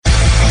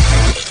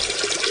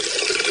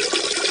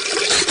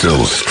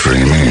still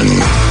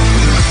streaming.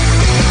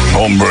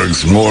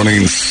 Holmberg's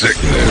Morning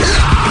Sickness.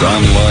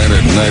 Online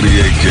at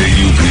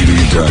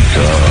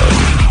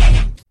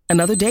 98kupd.com.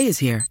 Another day is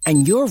here,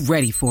 and you're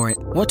ready for it.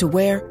 What to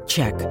wear?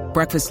 Check.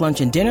 Breakfast,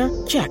 lunch, and dinner?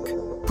 Check.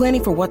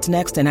 Planning for what's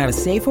next and how to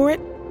save for it?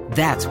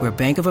 That's where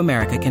Bank of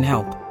America can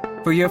help.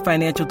 For your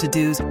financial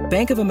to-dos,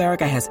 Bank of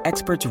America has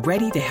experts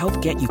ready to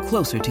help get you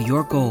closer to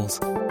your goals.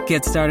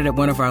 Get started at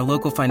one of our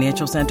local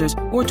financial centers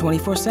or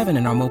 24/7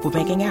 in our mobile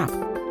banking app.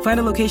 Find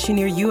a location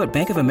near you at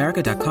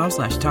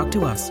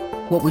bankofamerica.com/talktous.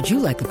 What would you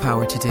like the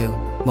power to do?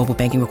 Mobile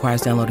banking requires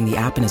downloading the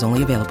app and is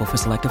only available for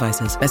select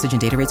devices. Message and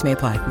data rates may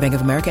apply. Bank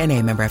of America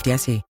N.A., member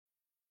FDIC.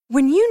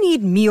 When you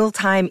need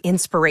mealtime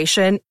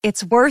inspiration,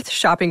 it's worth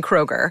shopping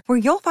Kroger, where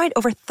you'll find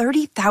over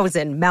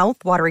 30,000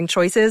 mouth-watering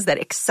choices that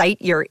excite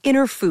your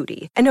inner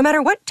foodie. And no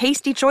matter what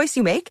tasty choice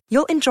you make,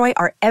 you'll enjoy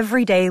our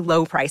everyday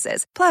low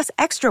prices, plus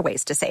extra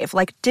ways to save,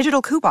 like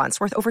digital coupons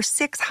worth over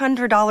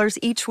 $600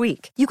 each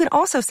week. You can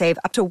also save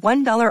up to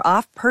 $1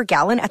 off per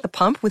gallon at the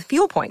pump with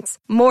fuel points.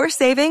 More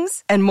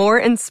savings and more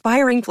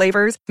inspiring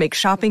flavors make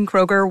shopping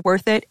Kroger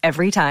worth it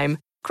every time.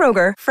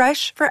 Kroger,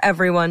 fresh for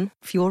everyone.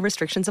 Fuel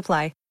restrictions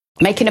apply.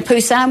 Making a poo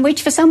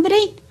sandwich for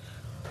somebody,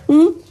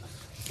 and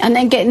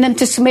then getting them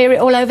to smear it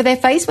all over their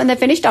face when they're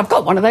finished. I've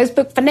got one of those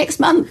booked for next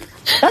month.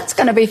 That's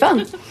going to be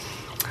fun.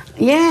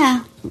 Yeah,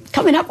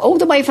 coming up all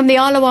the way from the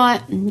Isle of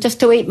Wight just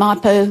to eat my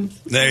poo.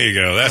 There you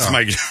go. That's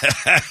my...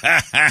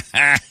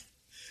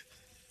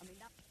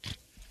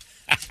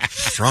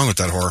 What's wrong with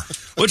that whore?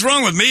 What's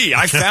wrong with me?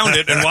 I found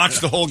it and watched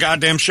the whole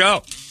goddamn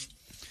show.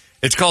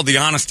 It's called the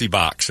Honesty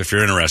Box. If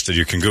you're interested,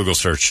 you can Google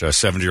search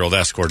 70-year-old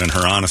escort and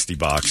her honesty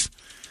box.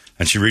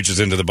 And she reaches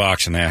into the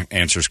box and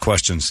answers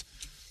questions.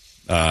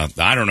 I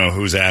don't know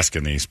who's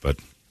asking these, but...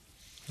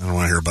 I don't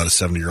want to hear about a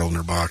 70-year-old in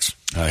her box.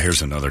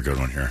 Here's another good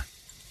one here.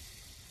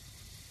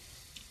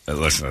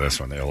 Listen to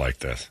this one. They'll like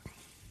this.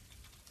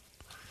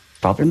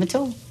 Problem at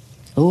all.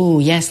 Oh,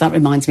 yes, that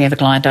reminds me of a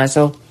client I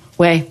saw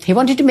where he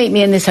wanted to meet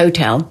me in this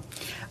hotel,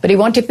 but he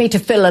wanted me to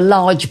fill a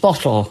large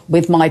bottle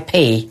with my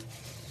pee,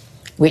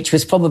 which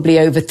was probably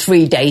over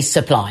 3 days'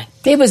 supply.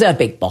 It was a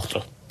big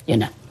bottle, you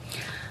know.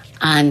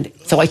 And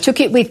so I took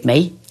it with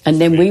me,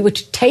 and then we were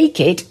to take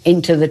it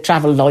into the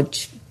Travel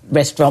Lodge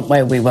restaurant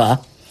where we were,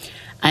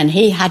 and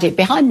he had it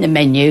behind the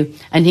menu,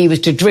 and he was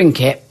to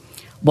drink it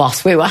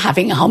whilst we were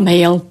having our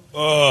meal.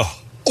 That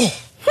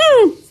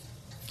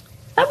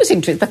was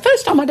interesting. The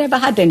first time I'd ever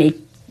had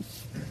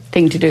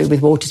anything to do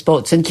with water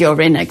sports and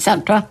urine,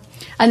 etc.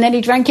 And then he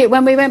drank it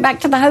when we went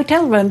back to the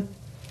hotel room.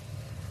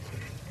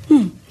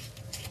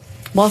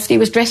 Whilst he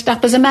was dressed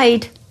up as a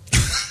maid.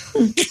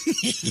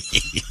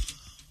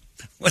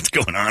 What's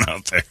going on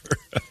out there?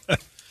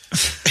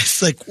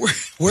 It's like,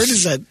 where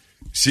does that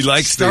She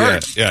likes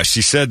start?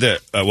 She said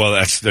that, well,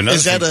 that's another thing.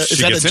 Is that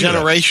a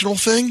generational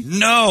thing?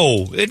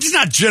 No, it's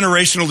not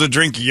generational to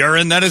drink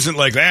urine. That isn't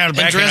like that.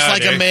 And dress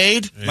like a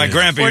maid? My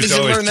grandpa used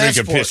to always drink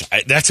a piss.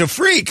 That's a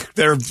freak.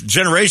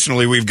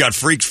 Generationally, we've got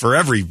freaks for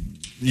every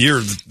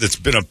year that's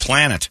been a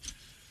planet.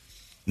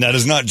 That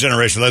is not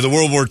generational. Like the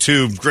World War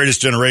II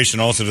greatest generation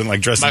also didn't like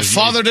dressing. My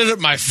father did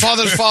it. My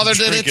father's father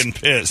did it. Drinking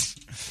piss.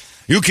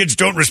 You kids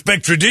don't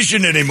respect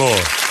tradition anymore.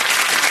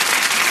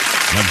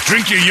 Now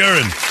drink your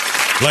urine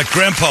like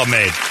Grandpa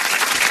made.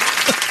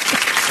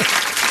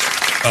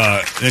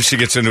 Then she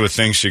gets into a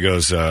thing. She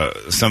goes,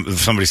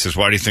 somebody says,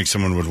 why do you think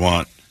someone would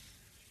want,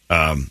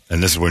 and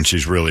this is when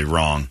she's really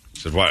wrong.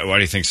 She said, why do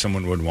you think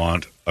someone would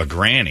want a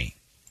granny?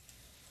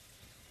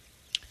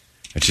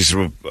 And she said,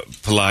 well,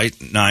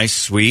 polite, nice,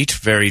 sweet,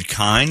 very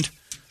kind.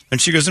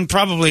 And she goes, and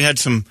probably had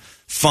some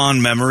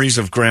fond memories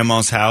of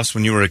Grandma's house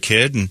when you were a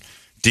kid, and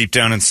deep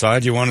down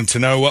inside, you wanted to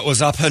know what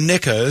was up her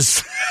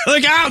knickers.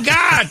 Like, oh,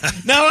 God!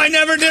 No, I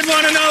never did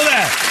want to know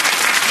that.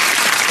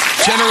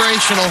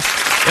 Generational.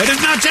 It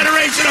is not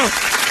generational.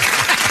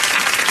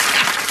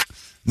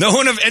 No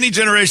one of any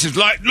generation is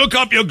like, look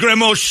up your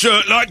grandma's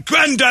shirt like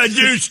Granddad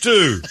used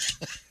to.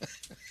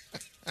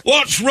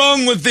 What's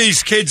wrong with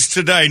these kids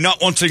today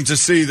not wanting to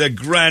see their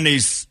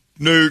granny's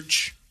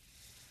nooch?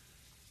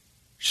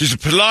 She's a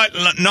polite,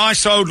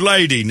 nice old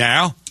lady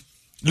now.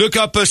 Look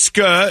up her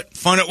skirt,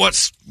 find out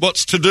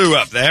what's to do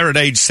up there at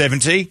age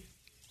 70.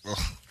 Ugh.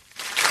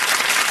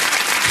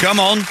 Come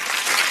on.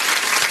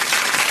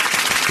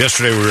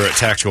 Yesterday we were at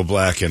Tactical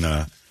Black, and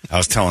I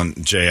was telling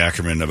Jay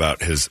Ackerman about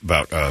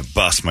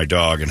Bus, my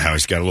dog, and how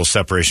he's got a little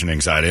separation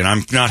anxiety. And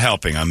I'm not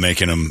helping. I'm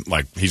making him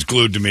like he's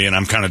glued to me, and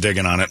I'm kind of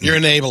digging on it. You're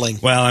enabling.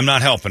 Well, I'm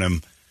not helping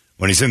him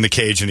when he's in the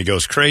cage and he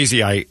goes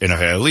crazy. And if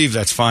I leave,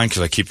 that's fine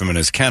because I keep him in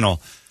his kennel.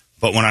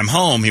 But when I'm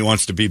home, he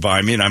wants to be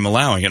by me, and I'm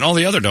allowing it. And all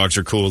the other dogs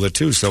are cool with it,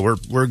 too. So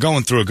we're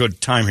going through a good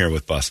time here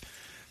with Bus.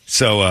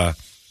 So I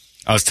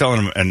was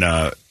telling him,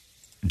 and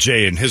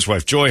Jay and his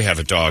wife Joy have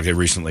a dog they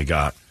recently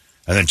got.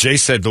 And then Jay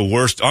said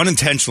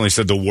unintentionally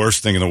said the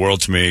worst thing in the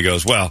world to me. He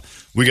goes, well,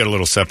 we got a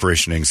little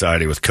separation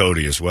anxiety with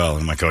Cody as well.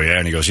 And I'm like, oh, yeah?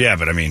 And he goes, yeah,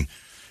 but I mean,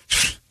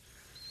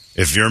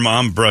 if your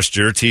mom brushed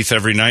your teeth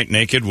every night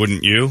naked,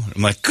 wouldn't you?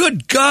 I'm like,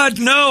 good God,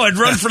 no. I'd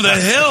run for the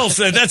hills.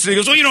 He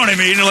goes, well, you know what I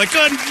mean. And I'm like,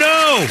 God,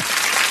 no.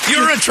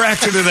 You're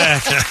attracted to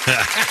that.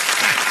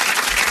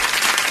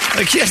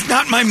 Like, yes,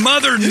 not my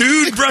mother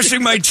nude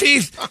brushing my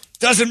teeth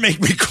doesn't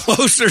make me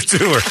closer to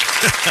her.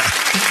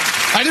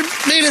 I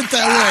didn't mean it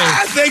that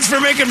way. Thanks for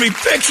making me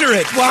picture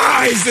it.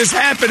 Why is this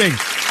happening?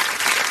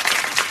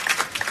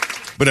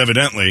 But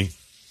evidently,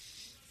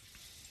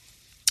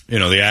 the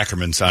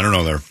Ackermans, I don't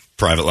know their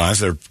private lives.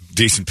 They're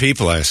decent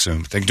people, I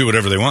assume. They can do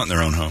whatever they want in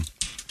their own home.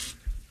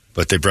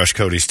 But they brush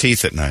Cody's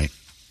teeth at night.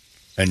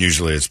 And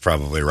usually it's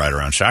probably right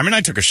around shower. I mean,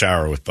 I took a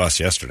shower with Bus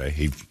yesterday.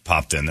 He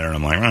popped in there, and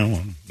I'm like, oh,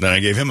 well. Then I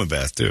gave him a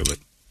bath, too. But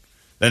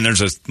then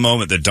there's a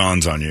moment that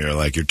dawns on you,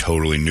 like you're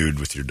totally nude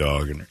with your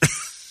dog. And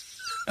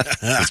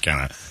it's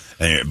kind of,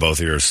 and both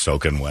of you are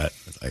soaking wet.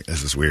 It's like,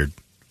 this is weird.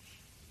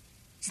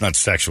 It's not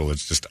sexual.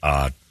 It's just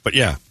odd. But,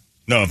 yeah.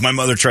 No, if my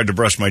mother tried to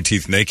brush my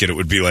teeth naked, it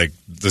would be like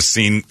the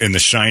scene in The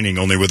Shining,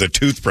 only with a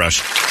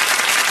toothbrush.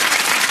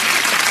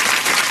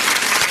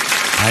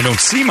 I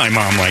don't see my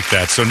mom like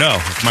that. So, no,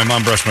 if my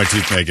mom brushed my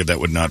teeth naked, that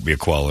would not be a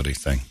quality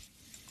thing.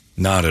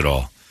 Not at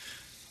all.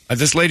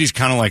 This lady's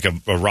kind of like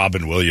a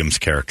Robin Williams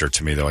character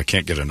to me, though. I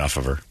can't get enough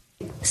of her.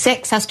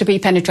 Sex has to be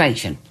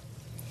penetration.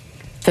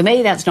 For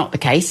me, that's not the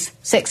case.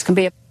 Sex can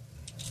be a...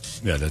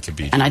 Yeah, that's a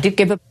beat. And I did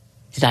give a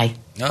today.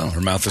 Oh,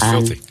 her mouth is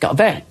filthy. Got a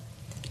very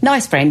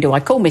nice friend who I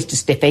call Mr.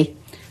 Stiffy,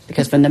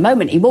 because from the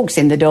moment he walks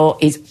in the door,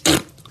 he's...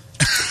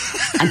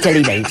 until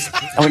he leaves,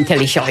 or until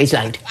he shot his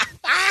load.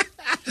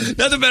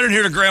 Nothing better than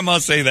hearing Grandma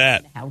say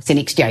that. House in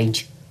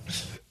exchange.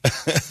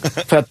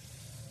 But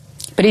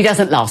he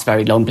doesn't last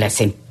very long, bless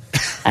him.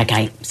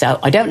 Okay, so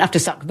I don't have to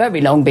suck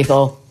very long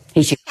before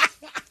he should...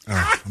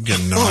 Oh, I'm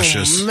getting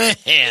nauseous. Oh,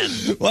 man.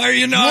 Why are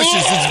you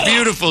nauseous? It's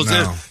beautiful.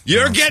 No,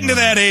 You're getting to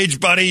that age,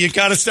 buddy. You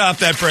got to stop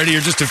that, Brady.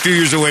 You're just a few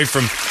years away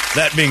from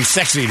that being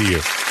sexy to you.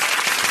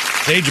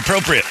 It's age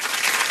appropriate.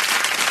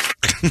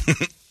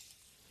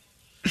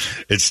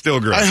 It's still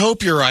great. I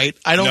hope you're right.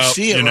 I don't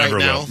see it right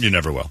now. You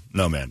never will.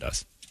 No man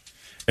does.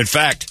 In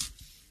fact,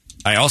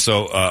 I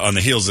also, on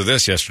the heels of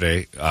this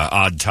yesterday,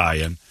 odd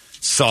tie-in,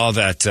 saw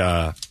that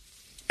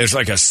there's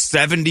like a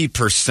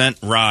 70%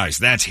 rise.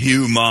 That's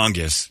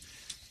humongous.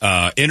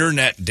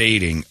 Internet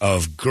dating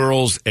of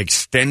girls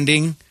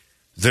extending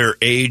their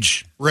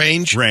age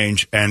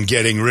range and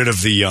getting rid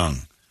of the young.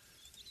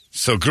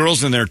 So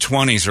girls in their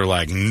 20s are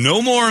like,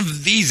 no more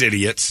of these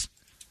idiots.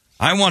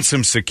 I want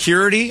some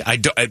security.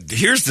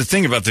 Here's the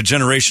thing about the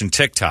generation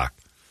TikTok.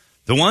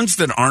 The ones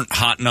that aren't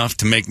hot enough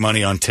to make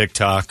money on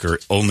TikTok or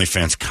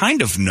OnlyFans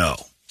kind of know.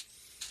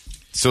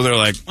 So they're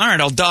like, all right,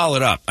 I'll doll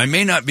it up. I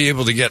may not be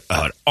able to get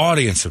an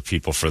audience of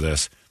people for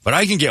this, but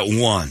I can get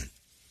one.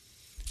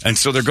 And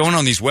so they're going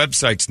on these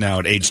websites now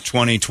at age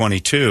 20,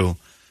 22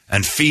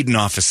 and feeding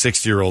off of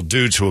 60-year-old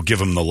dudes who will give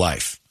them the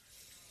life.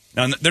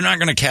 Now, they're not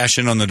going to cash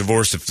in on the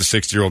divorce if the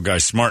 60-year-old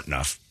guy's smart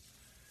enough.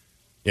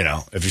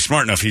 If he's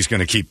smart enough, he's going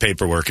to keep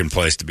paperwork in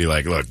place to be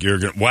like, look,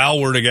 while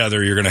we're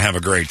together, you're going to have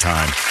a great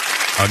time.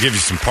 I'll give you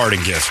some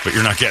parting gifts, but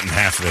you're not getting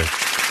half the...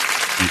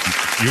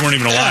 You weren't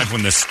even alive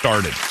when this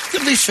started. To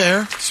be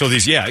fair. So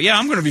these,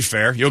 I'm going to be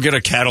fair. You'll get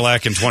a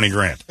Cadillac and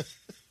 $20,000.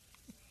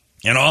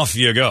 And off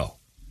you go.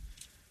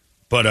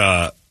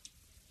 But,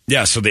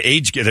 so their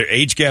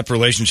age gap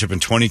relationship in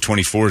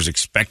 2024 is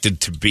expected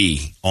to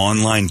be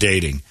online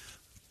dating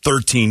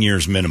 13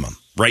 years minimum.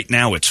 Right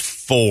now, it's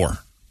 4.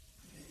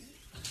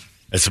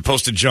 It's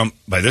supposed to jump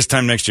by this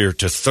time next year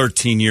to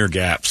 13-year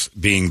gaps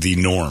being the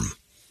norm,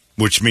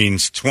 which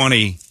means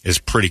 20 is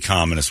pretty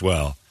common as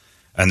well.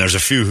 And there's a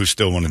few who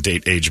still want to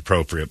date age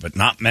appropriate, but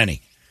not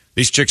many.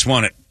 These chicks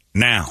want it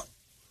now.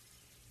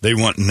 They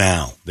want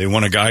now. They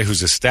want a guy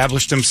who's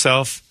established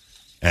himself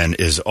and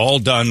is all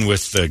done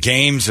with the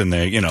games and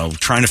they,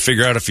 trying to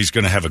figure out if he's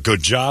going to have a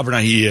good job or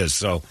not. He is.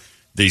 So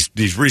these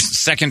recent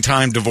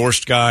second-time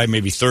divorced guy,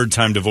 maybe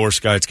third-time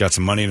divorced guy, it's got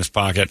some money in his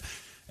pocket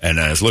and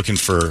is looking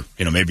for,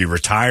 maybe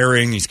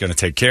retiring. He's going to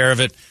take care of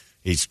it.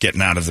 He's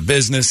getting out of the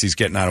business. He's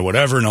getting out of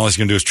whatever, and all he's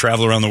going to do is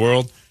travel around the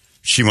world.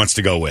 She wants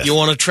to go with. You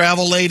want to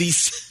travel,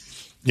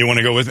 ladies? You want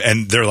to go with?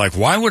 And they're like,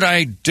 why would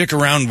I dick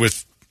around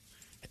with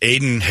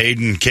Aiden,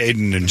 Hayden,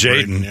 Caden, and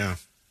Jaden? Yeah.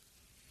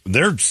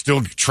 They're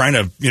still trying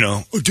to,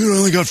 oh, dude, I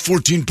only got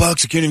 $14. I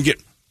can't even get.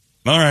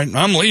 All right,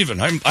 I'm leaving.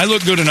 I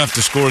look good enough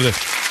to score the.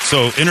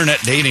 So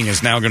internet dating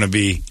is now going to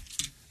be,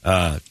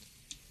 and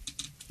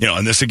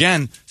this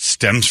again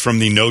stems from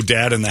the no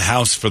dad in the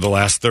house for the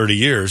last 30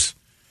 years.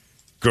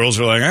 Girls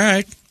are like, all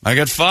right, I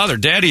got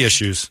daddy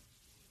issues.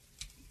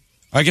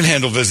 I can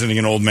handle visiting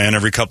an old man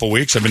every couple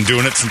weeks. I've been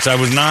doing it since I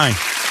was 9.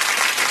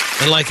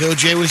 And like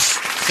OJ was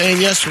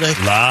saying yesterday,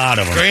 a lot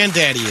of them.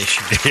 Granddaddy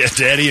issues. Yeah,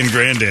 daddy and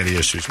granddaddy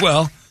issues.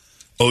 Well,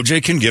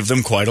 OJ can give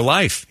them quite a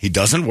life. He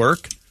doesn't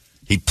work.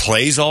 He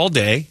plays all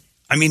day.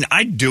 I mean,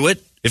 I'd do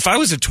it. If I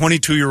was a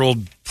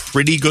 22-year-old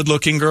pretty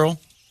good-looking girl,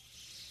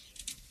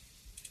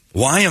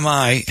 why am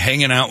I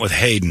hanging out with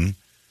Hayden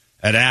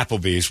at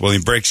Applebee's while he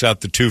breaks out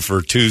the 2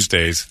 for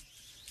Tuesdays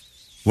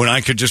when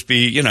I could just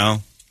be,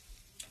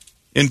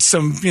 in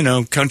some,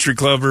 country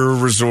club or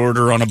resort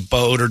or on a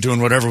boat or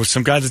doing whatever with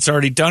some guy that's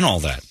already done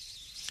all that.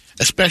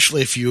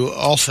 Especially if you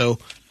also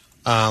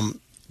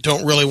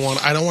don't really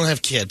want... I don't want to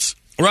have kids.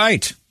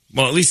 Right.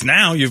 Well, at least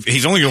now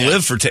he's only going to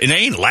live for it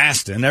ain't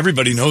lasting.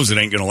 Everybody knows it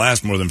ain't going to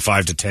last more than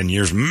 5 to 10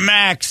 years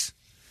max.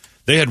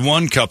 They had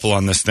one couple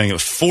on this thing. It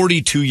was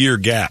 42-year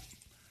gap.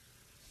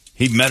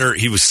 He met her.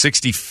 He was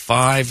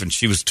 65 and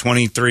she was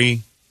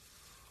 23.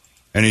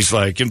 And he's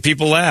like, and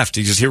people laughed.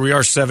 He says, here we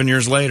are 7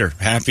 years later,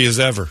 happy as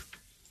ever.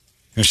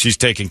 And she's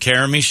taking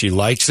care of me. She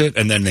likes it.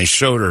 And then they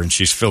showed her, and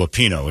she's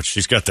Filipino.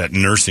 She's got that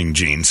nursing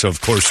gene. So,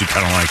 of course, she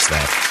kind of likes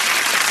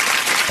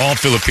that. All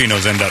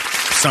Filipinos end up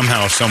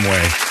somehow, some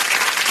way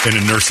in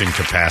a nursing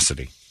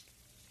capacity.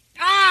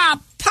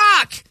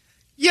 Puck!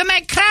 You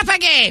make crap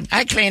again.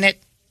 I clean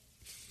it.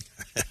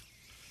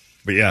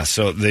 But, yeah,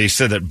 so they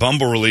said that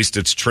Bumble released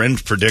its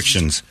trend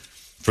predictions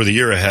for the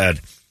year ahead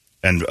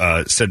and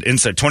said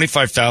inside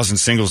 25,000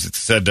 singles, it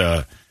said,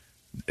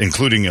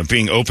 including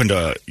being open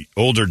to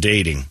older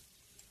dating.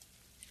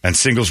 And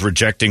singles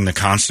rejecting the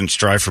constant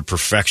strive for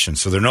perfection.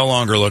 So they're no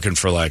longer looking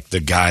for, like, the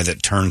guy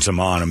that turns them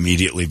on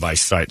immediately by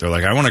sight. They're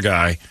like, I want a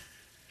guy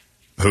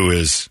who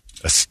is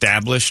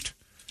established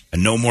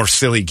and no more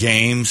silly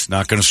games,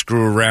 not going to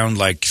screw around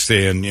like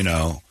saying,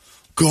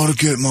 gotta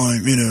get my,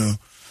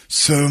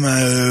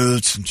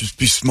 soulmates and just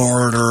be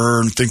smarter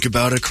and think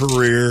about a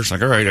career. It's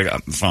like, all right,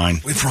 I'm fine.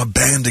 Wait for a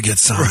band to get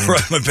signed.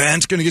 Right, my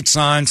band's going to get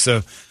signed,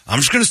 so I'm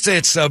just going to stay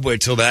at Subway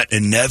till that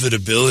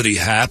inevitability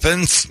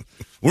happens.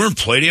 We're in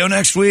Play-Doh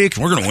next week.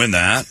 We're going to win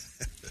that.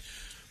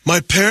 My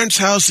parents'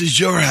 house is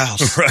your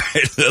house.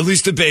 Right. At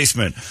least the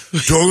basement.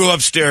 Don't go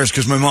upstairs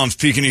because my mom's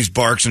Pekingese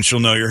barks and she'll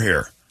know you're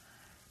here.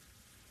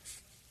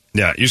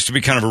 Yeah, it used to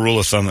be kind of a rule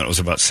of thumb that it was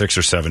about 6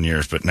 or 7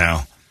 years, but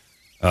now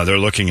they're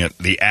looking at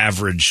the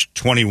average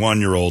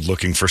 21-year-old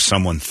looking for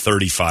someone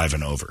 35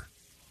 and over.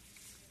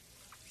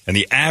 And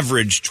the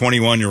average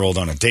 21-year-old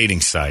on a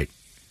dating site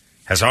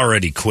has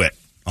already quit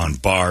on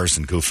bars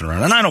and goofing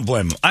around. And I don't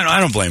blame them.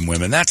 I don't blame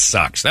women. That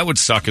sucks. That would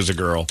suck as a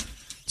girl.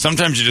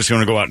 Sometimes you just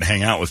want to go out and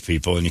hang out with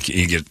people, and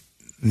you get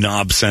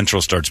Knob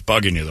Central starts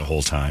bugging you the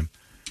whole time.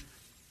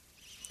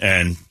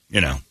 And,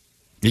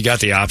 you got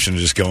the option of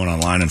just going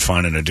online and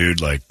finding a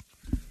dude like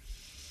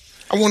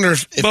I wonder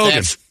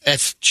if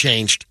that's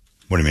changed.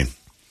 What do you mean?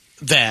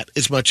 That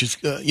as much as,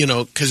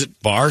 because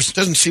bars?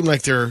 Doesn't seem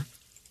like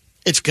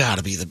it's got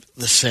to be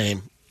the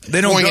same.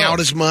 They don't going go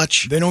out as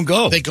much. They don't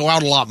go. They go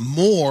out a lot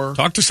more.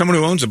 Talk to someone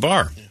who owns a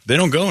bar. Yeah. They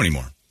don't go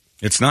anymore.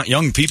 It's not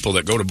young people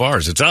that go to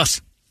bars. It's us.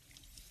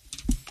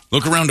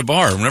 Look around a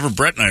bar. Whenever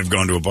Brett and I have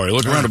gone to a bar, you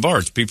look around a bar.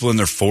 It's people in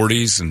their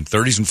 40s and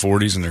 30s and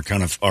 40s, and they're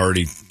kind of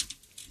already.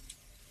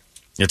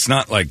 It's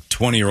not like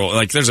 20-year-old.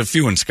 Like, there's a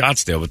few in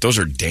Scottsdale, but those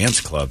are dance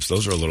clubs.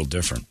 Those are a little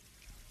different.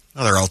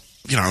 Oh, they're all,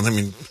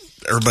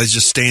 everybody's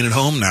just staying at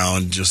home now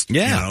and just,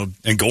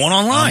 and going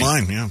online.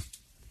 Online, yeah.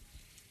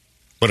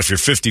 But if you're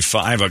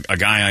 55, a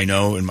guy I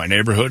know in my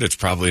neighborhood, it's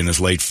probably in his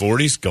late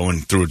 40s, going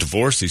through a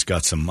divorce. He's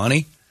got some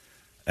money.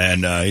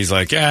 And he's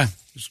like,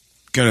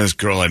 this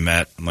girl I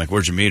met. I'm like,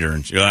 where'd you meet her?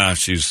 And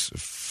she's a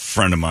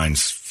friend of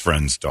mine's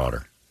friend's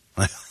daughter.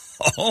 I'm like,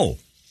 oh.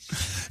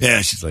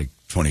 Yeah, she's like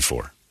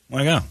 24. I'm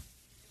like, oh.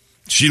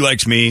 She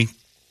likes me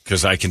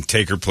because I can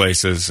take her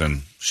places,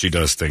 and she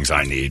does things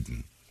I need.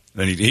 And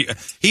then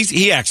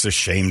he acts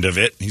ashamed of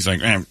it. He's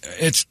like,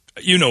 it's...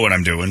 You know what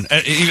I'm doing.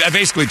 He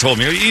basically told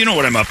me, you know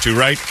what I'm up to,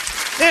 right?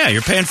 Yeah,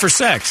 you're paying for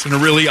sex in a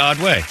really odd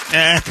way.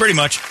 Pretty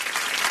much.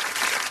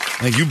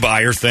 Like, you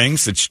buy her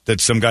things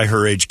that some guy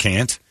her age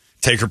can't.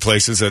 Take her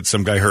places that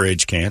some guy her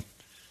age can't.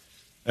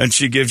 And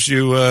she gives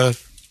you a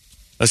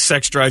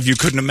sex drive you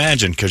couldn't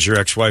imagine because your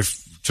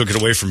ex-wife took it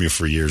away from you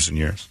for years and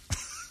years.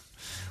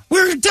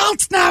 We're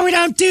adults now. We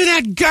don't do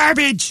that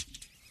garbage.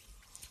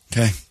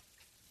 Okay.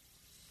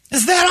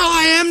 Is that all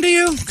I am to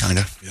you? Kind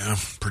of. Yeah,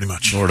 pretty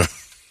much. Sort of.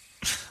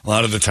 A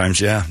lot of the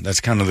times, yeah.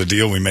 That's kind of the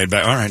deal we made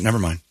back. All right, never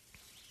mind.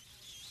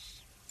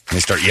 They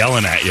start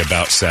yelling at you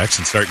about sex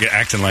and start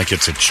acting like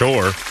it's a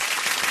chore.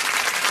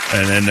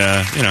 And then,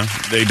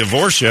 they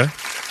divorce you.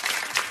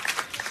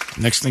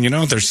 Next thing you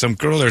know, there's some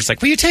girl there's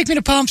like, will you take me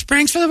to Palm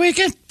Springs for the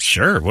weekend?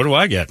 Sure. What do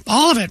I get?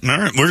 All of it. All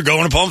right, we're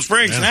going to Palm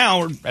Springs now.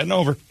 We're heading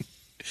over.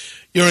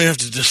 You don't even have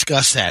to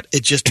discuss that.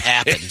 It just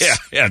happens. Yeah,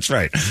 that's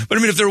right. But,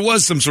 if there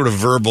was some sort of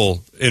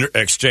verbal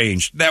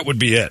exchange, that would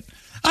be it.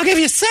 I'll give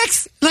you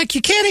sex like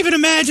you can't even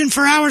imagine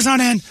for hours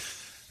on end.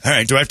 All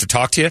right, do I have to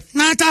talk to you?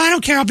 No, I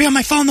don't care. I'll be on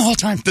my phone the whole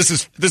time. This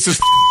is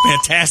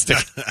fantastic.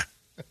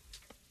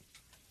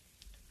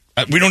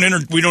 We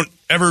don't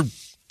ever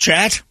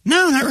chat?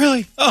 No, not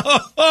really.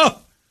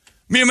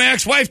 Me and my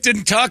ex-wife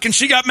didn't talk, and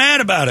she got mad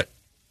about it.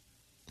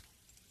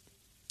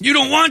 You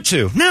don't want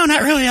to? No,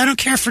 not really. I don't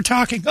care for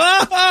talking.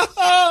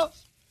 I'm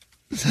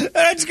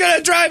just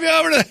gonna drive you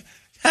over to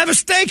have a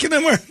steak, and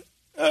then we're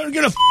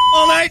gonna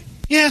all night.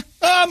 Yeah.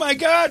 Oh, my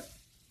God.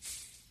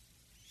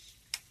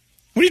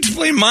 What are you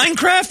playing,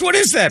 Minecraft? What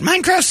is that?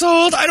 Minecraft's so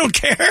old. I don't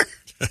care.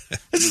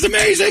 This is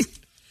amazing.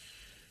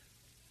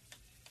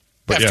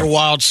 But after a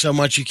while, it's so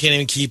much you can't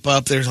even keep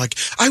up. There's like,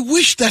 I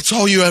wish that's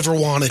all you ever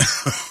wanted.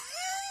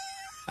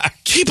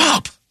 Keep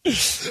up.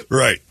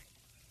 Right.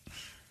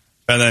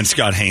 And then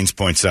Scott Haynes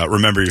points out,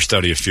 remember your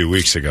study a few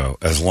weeks ago,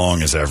 as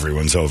long as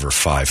everyone's over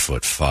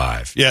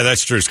 5'5". Yeah,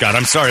 that's true, Scott.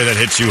 I'm sorry that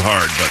hits you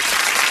hard, but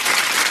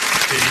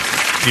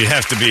you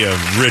have to be a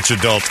rich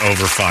adult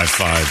over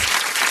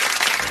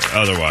 5'5".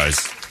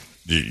 Otherwise,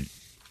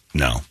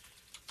 no.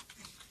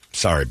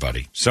 Sorry,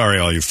 buddy. Sorry,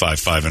 all you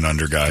 5'5" and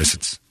under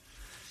guys.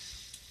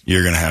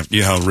 You're going to have,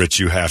 you know how rich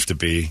you have to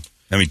be.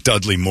 I mean,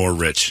 Dudley Moore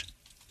rich.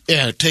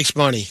 Yeah, it takes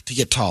money to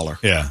get taller.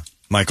 Yeah.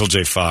 Michael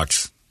J.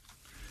 Fox.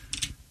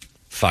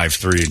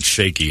 5'3" and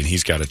shaky, and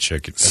he's got a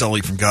chick.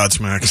 Sully from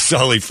Godsmack.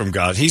 Sully from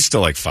God. He's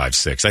still like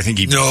 5'6". I think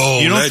he. No,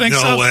 you don't think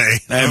no so? way.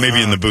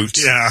 Maybe in the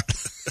boots. Yeah,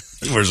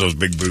 he wears those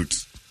big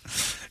boots.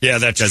 Yeah,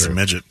 that's guy's true. a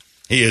midget.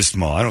 He is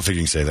small. I don't think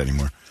you can say that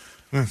anymore.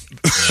 What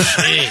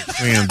are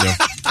you gonna do?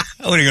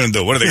 What are you gonna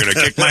do? What are they gonna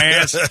kick my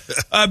ass?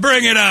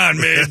 Bring it on,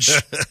 Midge.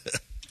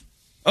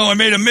 Oh, I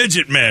made a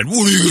midget mad.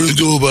 What are you gonna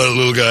do about it,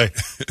 little guy?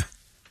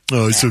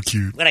 Oh, he's so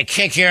cute. I'm going to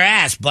kick your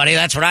ass, buddy.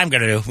 That's what I'm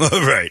going to do.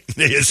 All right.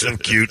 He is so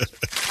cute.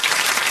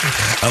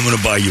 I'm going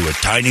to buy you a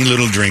tiny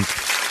little drink,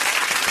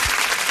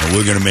 and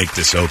we're going to make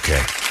this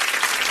okay.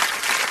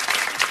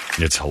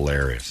 It's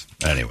hilarious.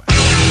 Anyway.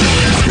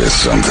 It's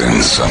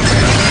something.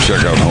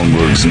 Check out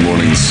Holmberg's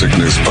Morning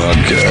Sickness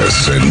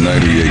Podcast at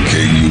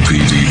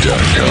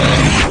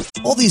 98kupd.com.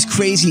 All these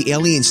crazy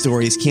alien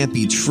stories can't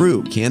be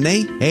true, can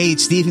they? Hey,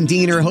 it's Stephen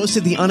Diener, host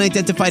of the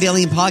Unidentified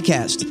Alien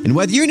Podcast. And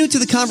whether you're new to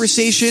the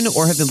conversation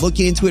or have been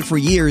looking into it for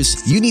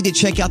years, you need to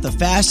check out the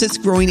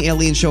fastest growing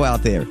alien show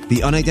out there,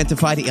 the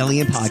Unidentified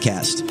Alien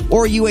Podcast,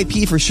 or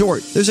UAP for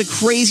short. There's a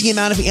crazy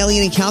amount of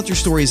alien encounter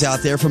stories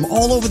out there from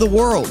all over the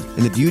world.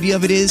 And the beauty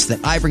of it is that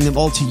I bring them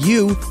all to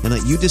you and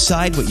let you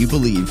decide what you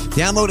believe.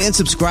 Download and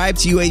subscribe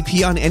to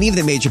UAP on any of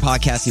the major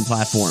podcasting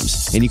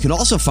platforms. And you can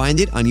also find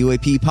it on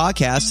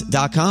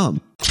UAPpodcast.com.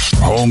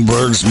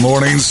 Holmberg's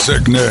Morning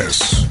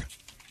Sickness.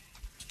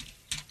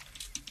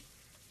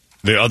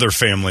 The other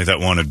family that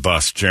wanted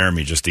Bus,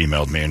 Jeremy, just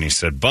emailed me, and he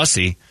said,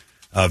 Bussy,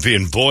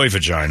 being boy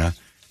vagina,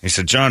 he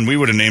said, John, we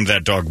would have named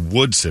that dog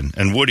Woodson,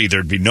 and Woody,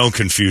 there'd be no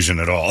confusion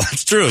at all.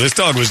 That's true. This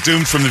dog was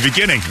doomed from the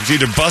beginning. It was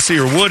either Bussy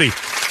or Woody.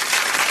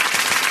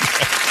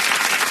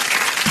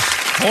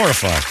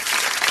 Horrified.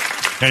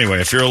 Anyway,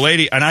 if you're a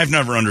lady, and I've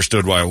never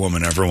understood why a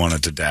woman ever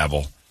wanted to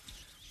dabble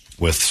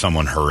with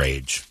someone her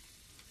age.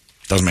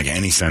 Doesn't make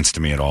any sense to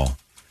me at all.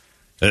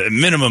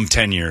 Minimum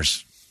 10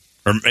 years.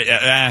 Or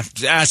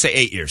I say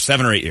 8 years,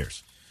 7 or 8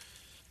 years.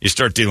 You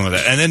start dealing with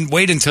that. And then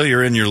wait until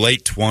you're in your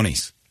late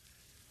 20s.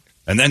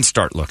 And then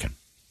start looking.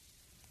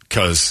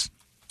 Because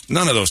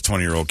none of those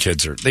 20-year-old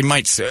kids are, they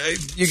might say,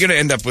 you're going to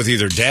end up with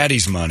either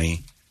daddy's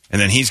money,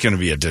 and then he's going to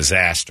be a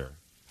disaster.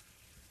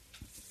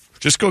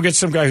 Just go get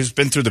some guy who's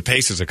been through the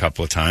paces a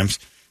couple of times,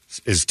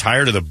 is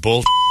tired of the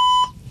bull.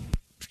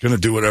 He's going to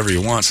do whatever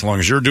you want. So long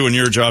as you're doing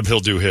your job, he'll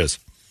do his.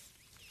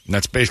 And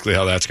that's basically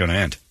how that's going to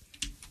end.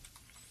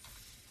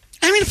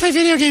 I'm going to play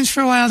video games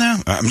for a while now.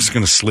 I'm just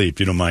going to sleep.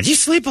 You don't mind? You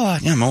sleep a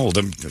lot. Yeah, I'm old.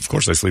 Of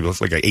course I sleep. It's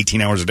like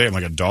 18 hours a day. I'm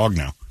like a dog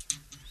now.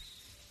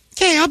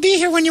 Okay, I'll be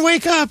here when you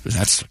wake up.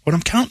 That's what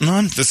I'm counting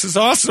on. This is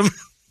awesome.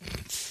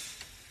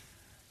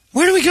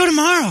 Where do we go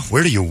tomorrow?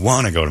 Where do you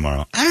want to go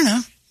tomorrow? I don't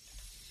know.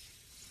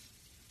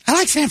 I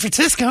like San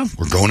Francisco.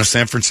 We're going to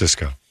San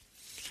Francisco.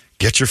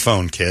 Get your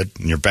phone, kid,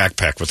 and your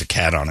backpack with a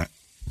cat on it.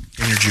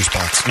 And your juice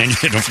box. And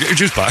don't forget your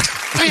juice box.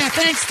 Oh, yeah,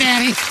 thanks,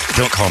 Daddy.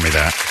 Don't call me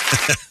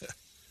that.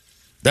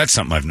 That's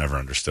something I've never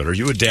understood. Are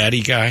you a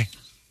daddy guy?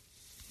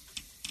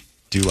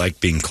 Do you like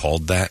being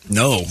called that?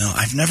 No. No,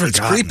 I've never It's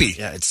gotten creepy. it.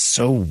 Yeah, it's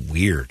so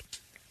weird.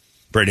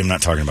 Brady, I'm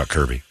not talking about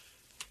Kirby.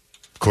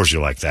 Of course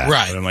you like that.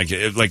 Right. But I'm like,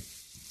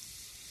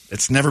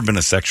 it's never been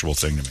a sexual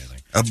thing to me.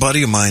 Like, A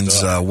buddy of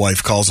mine's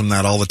wife calls him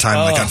that all the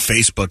time, like on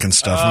Facebook and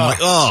stuff. I'm like,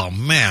 oh,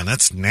 man,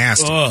 that's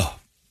nasty. oh,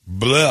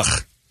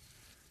 blech.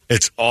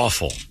 It's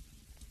awful.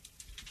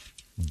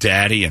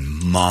 Daddy and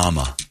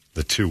mama,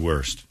 the two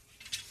worst.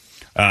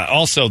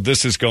 Also,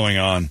 this is going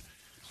on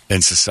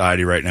in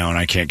society right now, and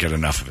I can't get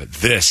enough of it.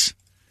 This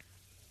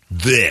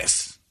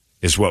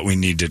is what we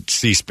need to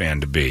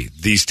C-SPAN to be.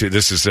 These two.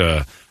 This is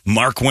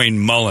Mark Wayne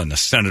Mullen, the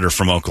senator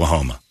from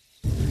Oklahoma.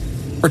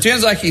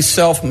 Pretends like he's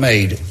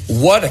self-made.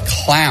 What a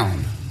clown.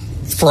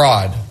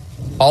 Fraud.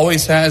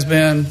 Always has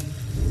been,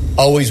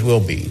 always will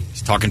be.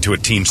 He's talking to a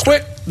Teamster.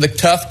 Quit the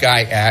tough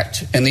guy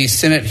act in these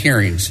Senate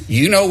hearings.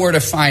 You know where to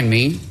find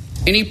me.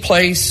 Any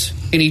place,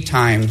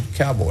 anytime,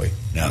 cowboy.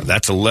 Now,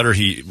 that's a letter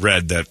he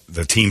read that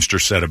the Teamster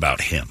said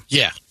about him.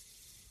 Yeah.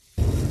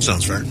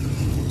 Sounds fair.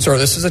 Sir,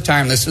 this is a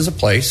time, this is a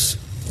place.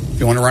 If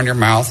you want to run your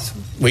mouth,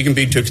 we can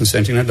be two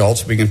consenting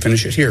adults. We can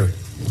finish it here.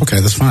 Okay,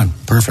 that's fine.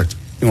 Perfect.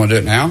 You want to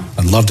do it now?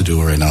 I'd love to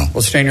do it right now.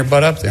 Well, stand your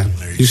butt up then.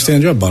 You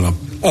stand your butt up.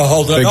 Oh,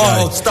 hold on. Big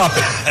guy. Oh, stop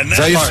it. Is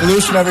that your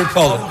solution every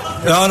Hold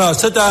it. No,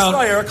 sit down.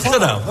 Sit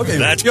down. Okay.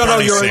 That's you're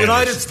Bernie a Sanders.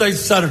 United States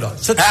Senator.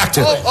 Sit down.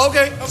 Active. Oh,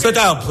 okay. Sit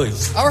down,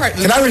 please. All right.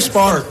 Can I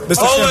respond?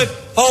 Mr.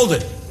 Hold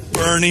it.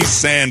 Bernie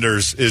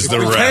Sanders is the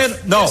You ref.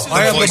 can't- No,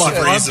 I have the voice mic.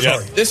 of I'm reason.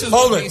 sorry. This is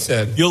Hold what it. he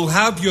said. You'll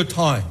have your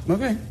time.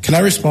 Okay. Can I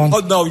respond? Oh,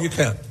 no, you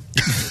can't.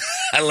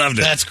 I loved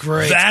it. That's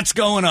great. That's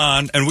going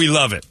on, and we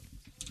love it.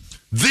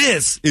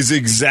 This is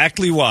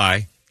exactly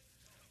why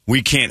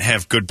we can't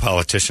have good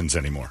politicians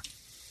anymore.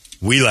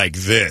 We like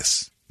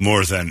this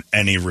more than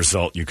any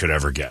result you could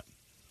ever get.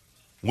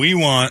 We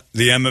want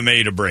the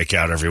MMA to break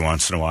out every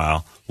once in a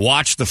while,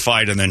 watch the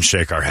fight, and then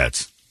shake our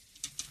heads.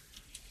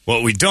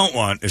 What we don't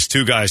want is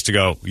two guys to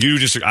go,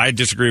 I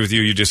disagree with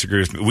you, you disagree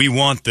with me. We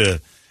want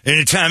the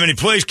anytime, any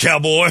place,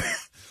 cowboy.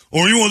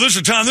 Or you want this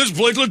time, this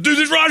place, let's do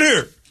this right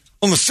here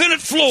on the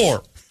Senate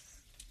floor.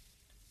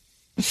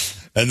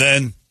 And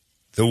then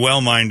the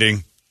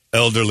well-minding,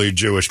 elderly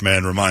Jewish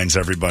man reminds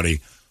everybody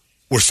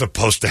we're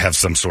supposed to have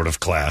some sort of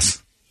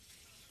class.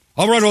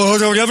 All right,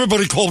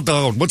 everybody calm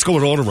down. What's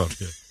going on around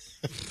here?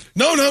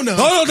 No.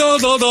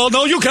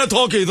 No, you can't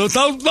talk either.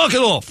 Now, knock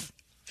it off.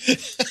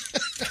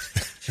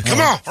 Come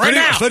on, right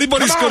now. If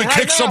anybody's going to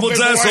kick someone's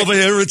ass over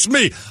here, it's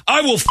me.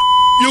 I will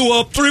you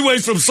up 3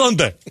 ways from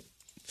Sunday.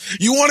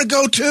 You want to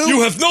go too?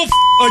 You have no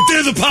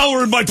idea the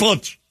power in my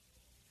punch.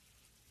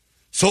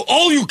 So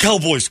all you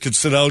cowboys can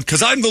sit down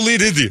because I'm the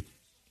lead Indian.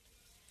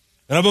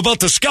 And I'm about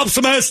to scalp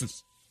some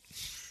asses.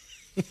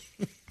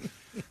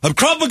 I'm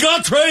Krav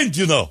Maga trained,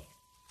 you know.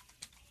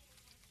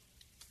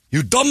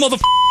 You dumb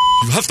motherfucker.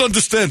 You have to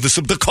understand there's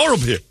some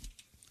decorum here.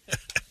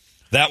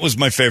 That was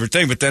my favorite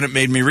thing, but then it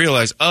made me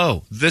realize,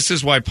 this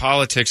is why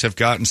politics have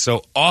gotten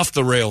so off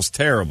the rails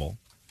terrible.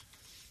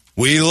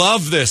 We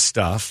love this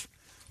stuff.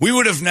 We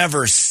would have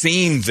never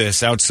seen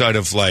this outside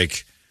of,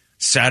 like,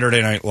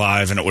 Saturday Night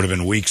Live, and it would have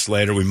been weeks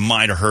later. We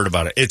might have heard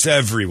about it. It's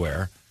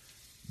everywhere.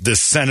 The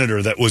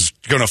senator that was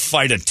going to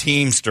fight a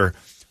Teamster.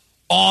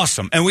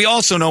 Awesome. And we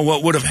also know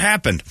what would have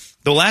happened.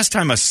 The last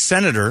time a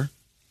senator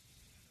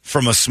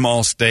from a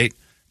small state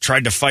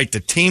tried to fight the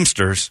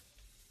Teamsters,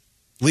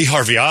 Lee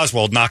Harvey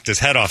Oswald knocked his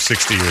head off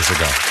 60 years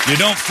ago. You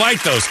don't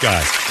fight those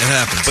guys. It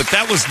happens. But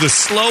that was the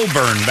slow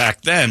burn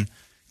back then.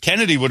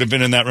 Kennedy would have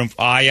been in that room.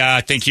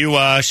 I think you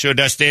should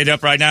stand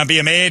up right now and be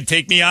a man.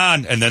 Take me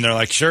on. And then they're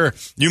like, sure,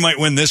 you might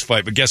win this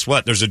fight, but guess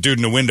what? There's a dude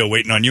in the window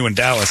waiting on you in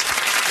Dallas.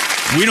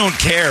 We don't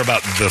care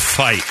about the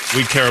fight.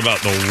 We care about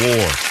the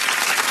war.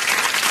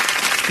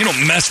 You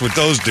don't mess with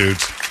those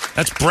dudes.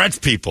 That's Brett's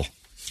people.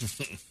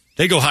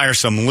 They go hire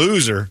some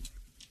loser.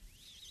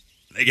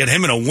 They get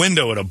him in a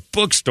window at a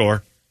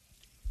bookstore.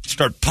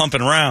 Start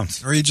pumping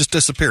rounds. Or you just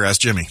disappear. Ask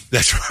Jimmy.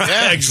 That's right.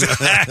 Yeah.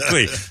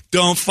 Exactly.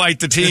 Don't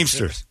fight the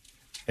Teamsters.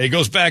 He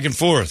goes back and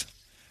forth.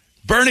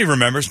 Bernie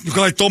remembers. You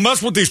guys don't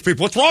mess with these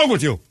people. What's wrong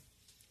with you?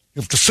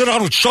 You have to sit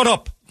down and shut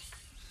up.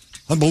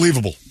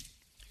 Unbelievable.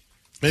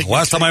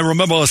 Last time I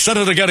remember a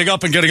senator getting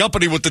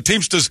uppity with the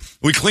Teamsters,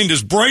 we cleaned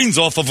his brains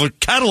off of a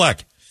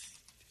Cadillac.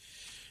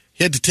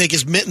 He had to take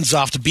his mittens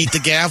off to beat the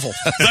gavel.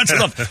 That's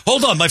enough.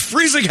 Hold on. My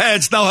freezing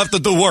hands now have to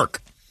do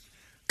work.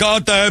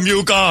 God damn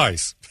you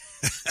guys.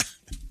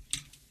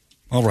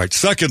 All right.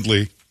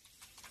 Secondly,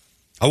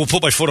 I will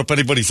put my foot up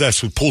anybody's ass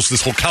who pulls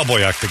this whole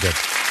cowboy act again.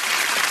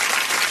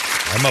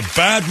 I'm a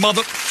bad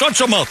mother. Shut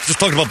your mouth.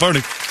 Just talking about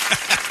Bernie.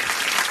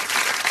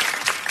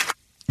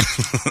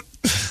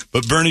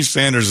 But Bernie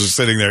Sanders is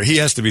sitting there. He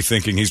has to be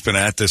thinking he's been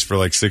at this for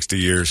like 60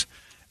 years,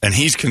 and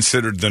he's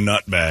considered the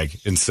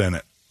nutbag in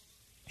Senate.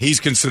 He's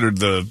considered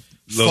the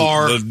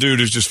dude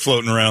who's just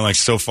floating around like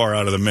so far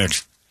out of the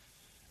mix.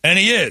 And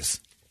he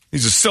is.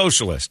 He's a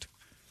socialist.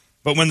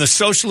 But when the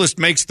socialist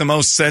makes the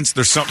most sense,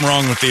 there's something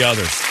wrong with the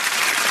others.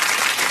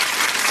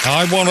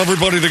 I want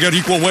everybody to get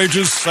equal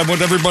wages. I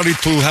want everybody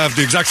to have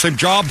the exact same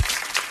job.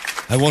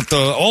 I want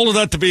all of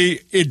that to be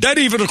dead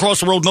even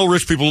across the road. No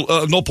rich people,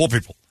 no poor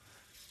people.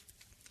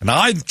 And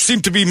I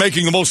seem to be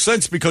making the most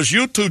sense because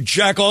you two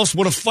jackoffs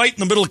want to fight in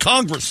the middle of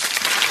Congress.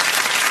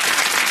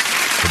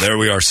 So there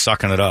we are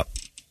sucking it up.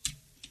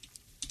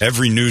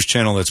 Every news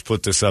channel that's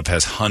put this up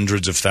has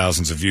hundreds of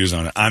thousands of views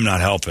on it. I'm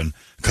not helping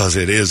because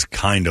it is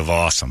kind of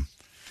awesome.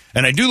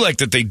 And I do like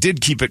that they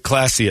did keep it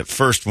classy at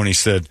first when he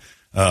said,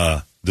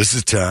 this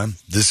is time,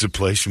 this is a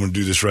place, you want to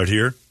do this right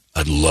here?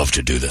 I'd love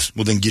to do this.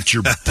 Well, then get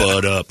your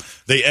butt up.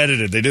 They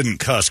edited. They didn't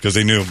cuss because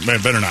they knew,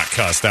 man, better not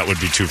cuss. That would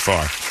be too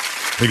far.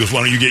 He goes,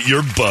 why don't you get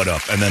your butt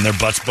up? And then their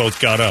butts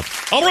both got up.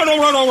 All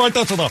right,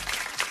 that's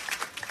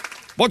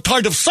enough. What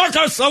kind of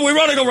circus are we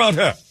running around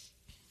here?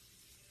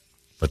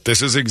 But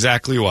this is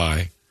exactly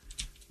why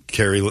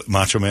Kerry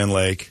Macho Man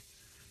Lake,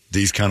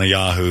 these kind of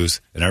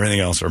yahoos, and everything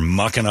else are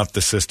mucking up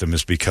the system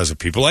is because of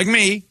people like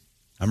me.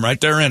 I'm right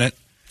there in it.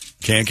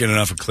 Can't get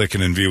enough of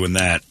clicking and viewing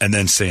that, and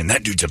then saying,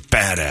 that dude's a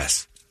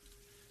badass.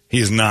 He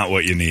is not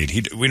what you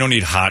need. We don't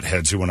need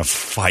hotheads who want to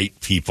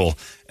fight people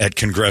at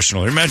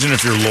congressional. Imagine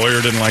if your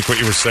lawyer didn't like what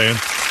you were saying,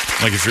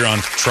 like if you're on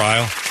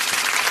trial.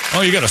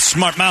 Oh, you got a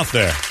smart mouth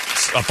there,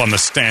 up on the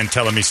stand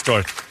telling me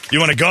story. You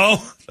want to go?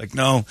 Like,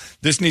 no,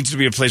 this needs to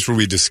be a place where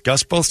we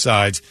discuss both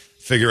sides,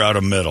 figure out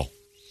a middle.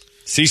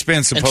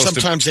 C-SPAN's supposed to... And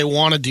sometimes they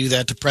want to do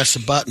that to press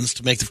the buttons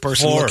to make the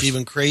person look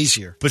even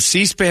crazier. But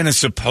C-SPAN is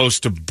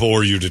supposed to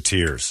bore you to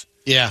tears.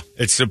 Yeah.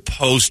 It's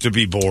supposed to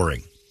be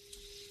boring.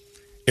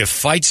 If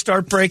fights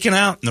start breaking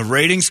out and the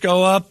ratings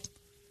go up,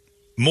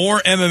 more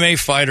MMA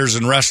fighters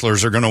and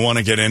wrestlers are going to want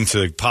to get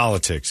into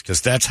politics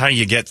because that's how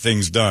you get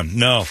things done.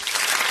 No.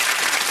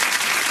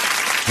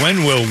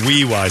 When will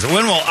we wise up?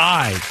 When will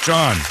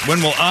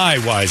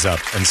I wise up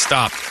and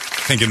stop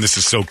thinking this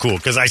is so cool?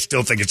 Because I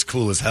still think it's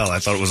cool as hell. I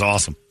thought it was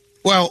awesome.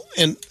 Well,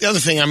 and the other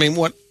thing,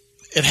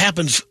 it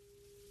happens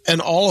in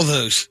all of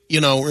those,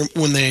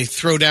 when they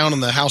throw down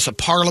in the House of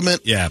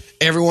Parliament. Yeah.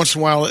 Every once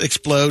in a while it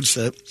explodes.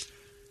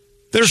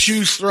 Their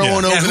shoes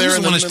thrown over there.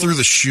 Who was through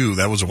the shoe?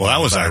 That was that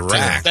was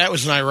Iraq. That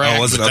was in Iraq.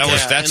 Oh, was it? Okay.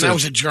 That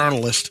was a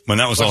journalist. When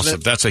that was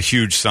that's a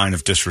huge sign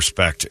of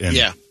disrespect.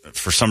 And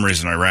for some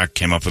reason, Iraq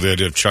came up with the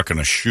idea of chucking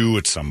a shoe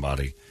at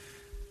somebody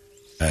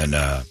and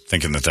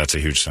thinking that's a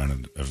huge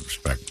sign of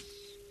respect.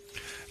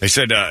 They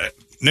said,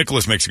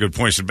 Nicholas makes a good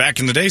point. He said, back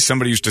in the day,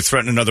 somebody used to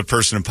threaten another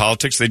person in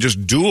politics. They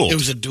just dueled. It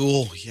was a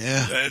duel,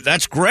 yeah.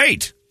 That's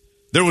great.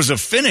 There was a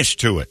finish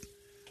to it.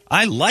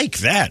 I like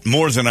that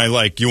more than I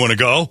like, you want to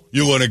go?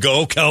 You want to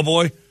go,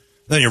 cowboy?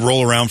 Then you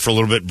roll around for a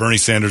little bit. Bernie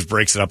Sanders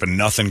breaks it up and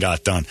nothing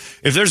got done.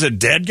 If there's a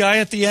dead guy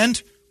at the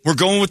end, we're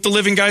going with the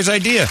living guy's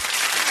idea.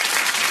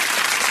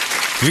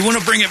 We want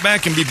to bring it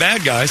back and be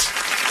bad guys.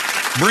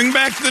 Bring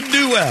back the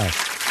do-rag.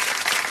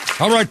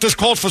 All right, this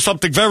calls for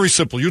something very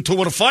simple. You two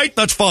want to fight?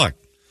 That's fine.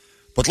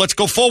 But let's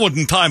go forward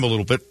in time a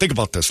little bit. Think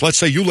about this. Let's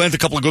say you land a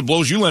couple of good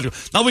blows.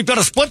 Now we've got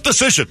a split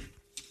decision.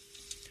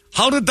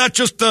 How did that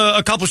just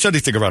accomplish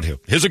anything around here?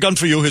 Here's a gun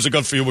for you. Here's a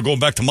gun for you. We're going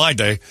back to my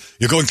day.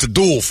 You're going to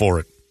duel for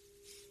it.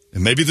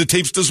 And maybe the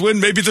Teamsters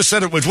win. Maybe the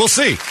Senate wins. We'll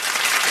see.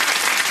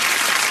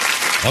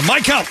 On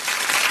my count.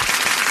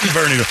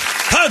 Bernie.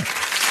 10,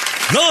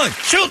 9,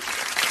 shoot.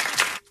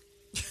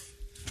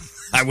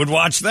 I would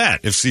watch that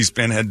if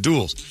C-SPAN had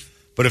duels.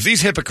 But if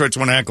these hypocrites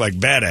want to act like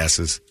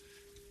badasses,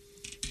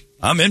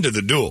 I'm into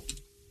the duel.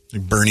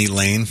 Bernie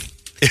Lane.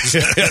 Let's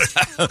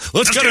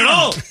get it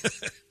on.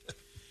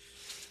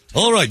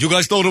 All right, you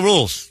guys know the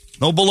rules.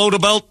 No below the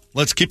belt.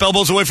 Let's keep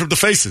elbows away from the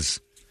faces.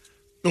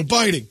 No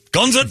biting.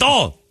 Guns at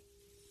dawn.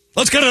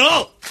 Let's get it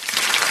on.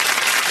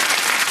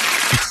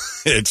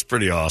 It's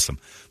pretty awesome.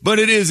 But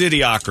it is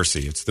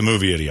Idiocracy. It's the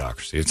movie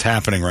Idiocracy. It's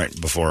happening right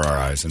before our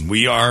eyes, and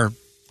we are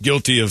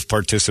guilty of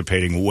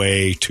participating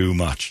way too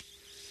much.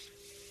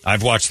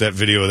 I've watched that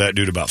video of that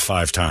dude about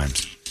 5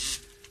 times.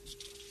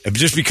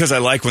 Just because I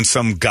like when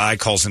some guy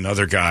calls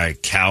another guy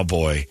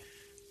cowboy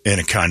in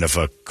a kind of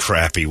a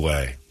crappy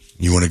way.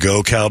 You want to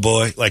go,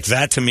 cowboy? Like,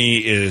 that to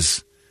me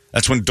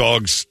that's when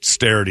dogs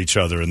stare at each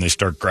other and they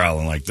start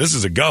growling like, this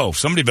is a go.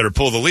 Somebody better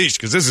pull the leash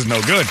because this is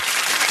no good.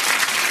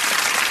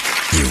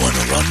 You want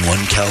to run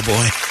one,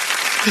 cowboy?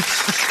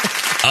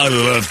 I'd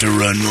love to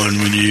run one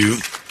with you.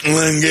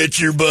 Then get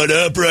your butt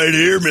up right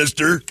here,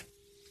 mister.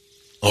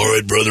 All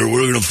right, brother,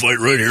 we're going to fight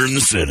right here in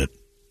the Senate.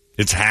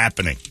 It's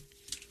happening.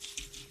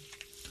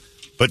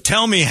 But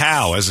tell me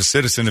how, as a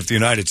citizen of the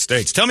United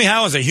States, tell me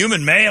how, as a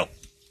human male,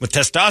 with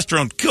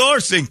testosterone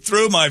coursing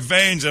through my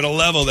veins at a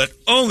level that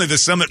only the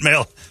Summit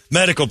Male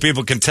medical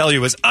people can tell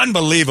you is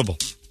unbelievable.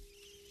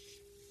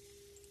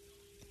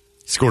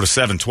 Scored a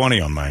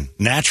 720 on mine.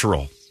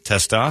 Natural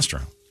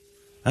testosterone.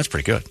 That's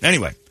pretty good.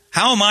 Anyway,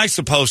 how am I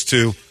supposed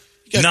to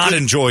not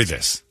enjoy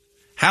this?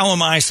 How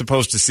am I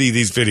supposed to see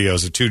these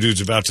videos of 2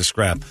 dudes about to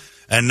scrap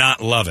and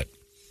not love it?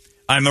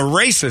 I'm a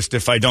racist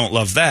if I don't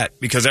love that,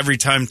 because every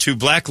time 2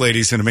 black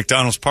ladies in a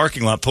McDonald's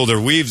parking lot pull their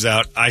weaves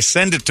out, I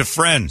send it to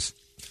friends.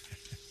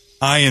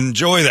 I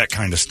enjoy that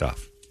kind of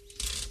stuff.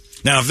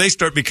 Now, if they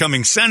start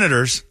becoming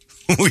senators,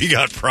 we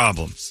got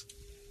problems.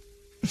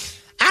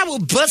 I will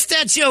bust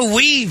out your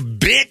weave,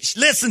 bitch.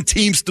 Listen,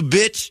 Teamster,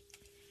 bitch.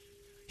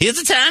 Here's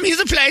the time, here's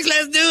the place,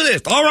 let's do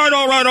this. All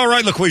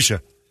right,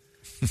 LaQuisha.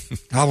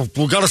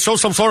 We've got to show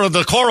some sort of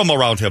decorum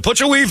around here. Put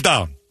your weave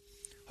down.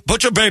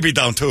 Put your baby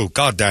down, too.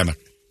 God damn it.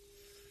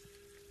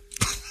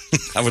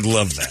 I would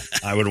love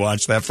that. I would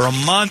watch that for a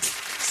month.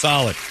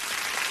 Solid.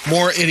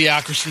 More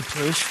Idiocracy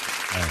proof.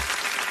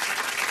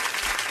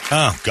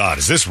 Oh, God.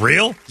 Is this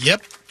real?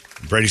 Yep.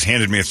 Brady's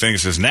handed me a thing that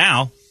says,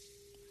 now,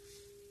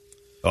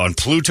 on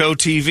Pluto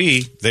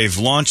TV, they've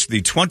launched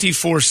the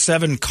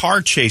 24/7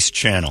 Car Chase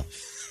channel.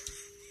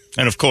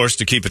 And, of course,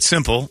 to keep it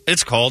simple,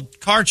 it's called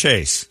Car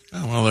Chase.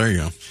 Oh, well, there you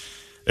go.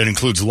 It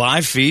includes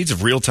live feeds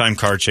of real-time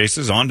car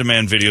chases,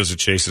 on-demand videos of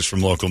chases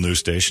from local news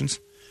stations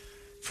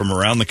from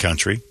around the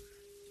country.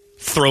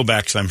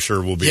 Throwbacks, I'm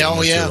sure, will be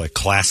like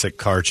classic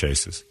car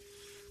chases.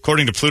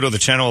 According to Pluto, the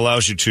channel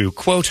allows you to,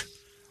 quote,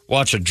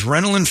 watch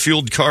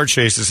adrenaline-fueled car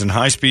chases and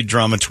high-speed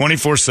drama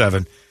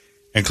 24/7,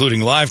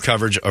 including live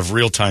coverage of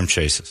real-time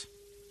chases.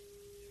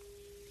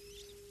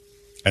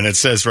 And it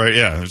says, right,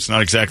 it's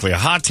not exactly a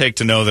hot take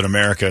to know that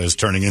America is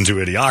turning into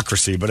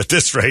Idiocracy, but at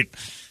this rate,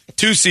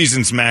 2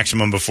 seasons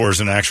maximum before is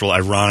an actual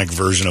ironic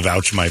version of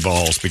Ouch My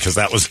Balls, because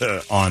that was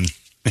on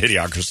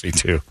Idiocracy,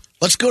 too.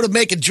 Let's go to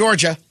Macon,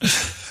 Georgia.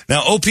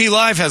 Now, OP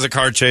Live has a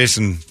car chase,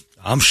 and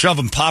I'm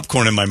shoving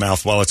popcorn in my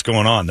mouth while it's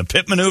going on. The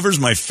pit maneuver is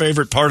my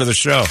favorite part of the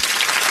show.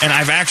 And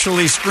I've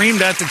actually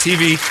screamed at the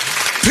TV,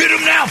 pit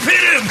him now, pit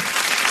him!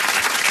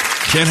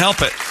 Can't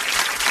help it.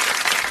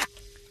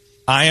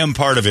 I am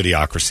part of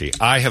Idiocracy.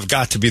 I have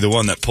got to be the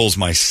one that pulls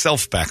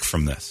myself back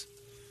from this.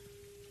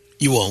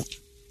 You won't.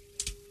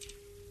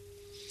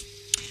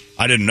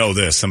 I didn't know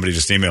this. Somebody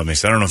just emailed me.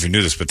 Said, I don't know if you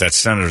knew this, but that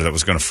senator that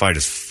was going to fight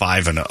is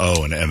 5-0 in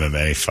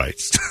MMA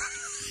fights.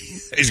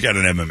 He's got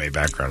an MMA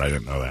background. I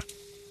didn't know that.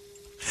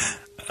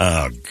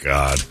 Oh,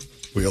 God.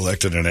 We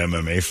elected an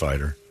MMA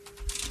fighter.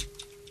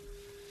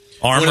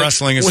 Arm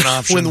wrestling is an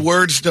option. When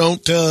words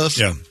aren't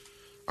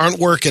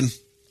working,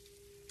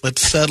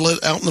 let's settle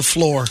it out on the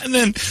floor. And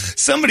then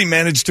somebody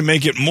managed to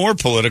make it more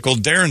political.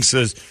 Darren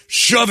says,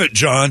 shove it,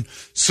 John.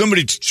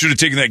 Somebody should have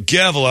taken that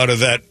gavel out of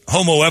that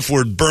homo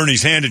F-word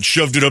Bernie's hand and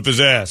shoved it up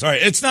his ass. All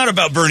right, it's not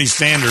about Bernie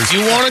Sanders.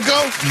 You want to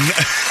go?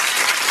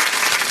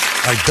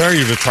 I dare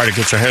you to try to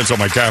get your hands on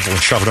my gavel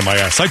and shove it in my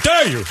ass. I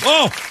dare you.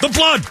 Oh, the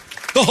blood,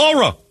 the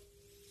horror.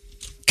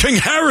 King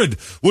Herod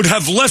would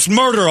have less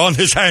murder on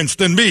his hands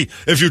than me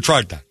if you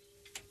tried that.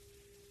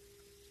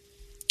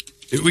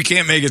 We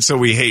can't make it so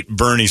we hate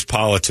Bernie's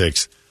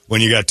politics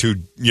when you got two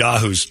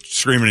yahoos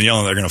screaming and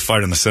yelling they're going to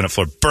fight on the Senate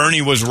floor.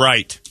 Bernie was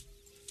right.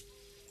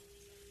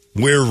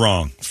 We're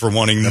wrong for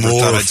wanting Never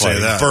more thought I'd fighting.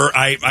 say that.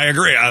 I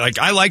agree.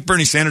 I like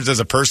Bernie Sanders as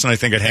a person. I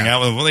think I'd hang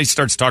out with him. When he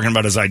starts talking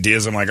about his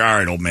ideas, I'm like, all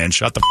right, old man,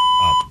 shut the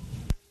up.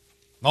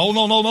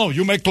 No.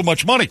 You make too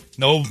much money.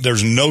 No,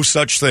 there's no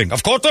such thing.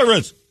 Of course there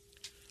is.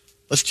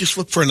 Let's just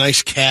look for a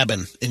nice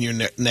cabin in your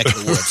neck of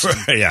the woods.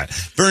 Yeah.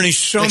 Bernie,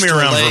 show me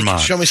around Vermont.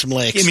 Show me some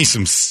lakes. Give me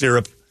some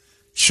syrup.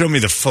 Show me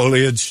the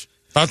foliage.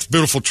 That's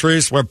beautiful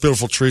trees. We have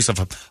beautiful trees. I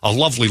have a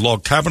lovely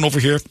log cabin over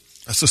here.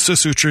 That's a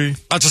sisu tree.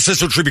 That's a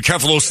sisu tree. Be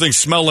careful. Those things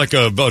smell like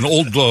an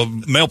old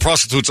male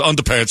prostitute's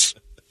underpants.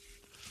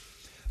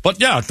 But,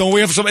 yeah, don't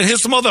we have some?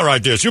 Here's some other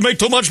ideas. You make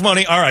too much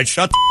money. All right,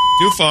 shut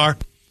too far.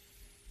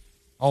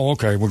 Oh,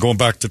 okay. We're going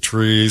back to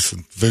trees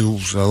and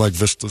views. I like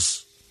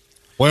vistas.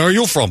 Where are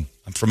you from?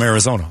 I'm from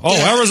Arizona. Oh,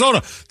 yeah.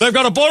 Arizona. They've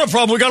got a border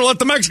problem. We got to let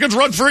the Mexicans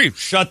run free.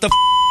 Shut the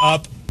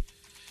up.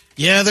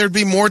 Yeah, there'd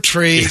be more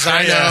trees.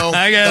 I know.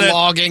 I get the it.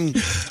 logging.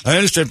 I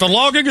understand. The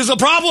logging is a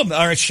problem.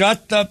 All right,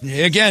 shut up.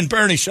 Again,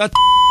 Bernie, shut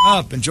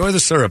up. Enjoy the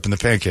syrup and the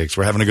pancakes.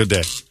 We're having a good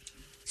day.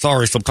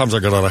 Sorry, sometimes I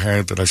get out of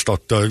hand and I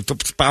start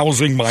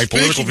espousing my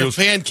political views.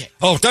 Pancakes.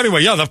 Oh,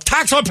 anyway, yeah, the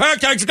tax on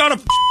pancakes got to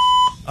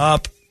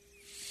up.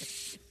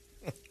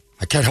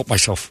 I can't help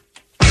myself.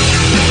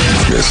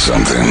 It's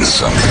something.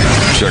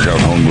 Check out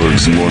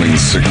Holmberg's Morning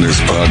Sickness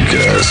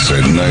Podcast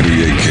at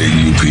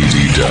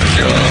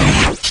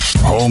 98kupd.com.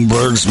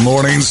 Holmberg's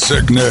Morning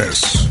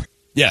Sickness.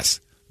 Yes,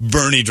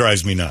 Bernie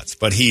drives me nuts,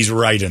 but he's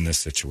right in this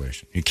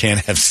situation. You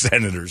can't have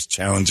senators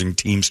challenging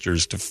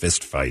Teamsters to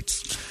fist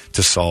fights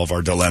to solve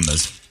our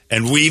dilemmas,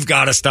 and we've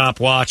got to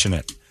stop watching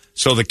it.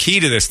 So the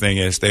key to this thing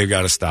is they've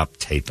got to stop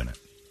taping it.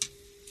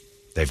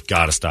 They've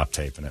got to stop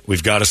taping it.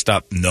 We've got to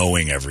stop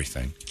knowing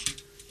everything.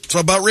 It's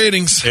all about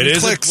ratings. It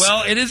is. Clicks.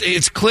 Well, it is.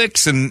 It's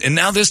clicks, and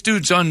now this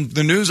dude's on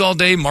the news all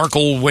day.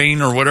 Markle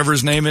Wayne or whatever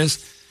his name is.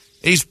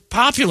 He's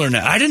popular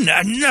now.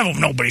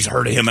 Nobody's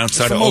heard of him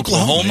outside of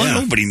Oklahoma. Yeah.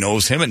 Nobody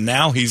knows him, and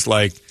now he's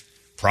like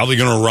probably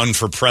going to run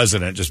for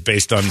president just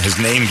based on his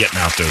name getting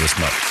out there this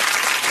much.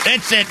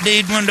 That's that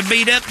dude wanting to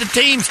beat up the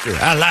Teamster.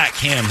 I like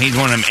him. He's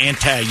one of them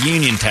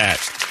anti-union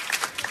types.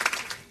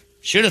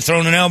 Should have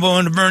thrown an elbow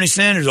into Bernie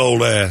Sanders'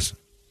 old ass.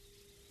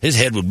 His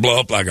head would blow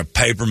up like a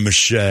paper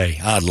mache.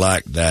 I'd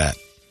like that.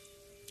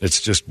 It's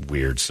just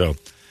weird. So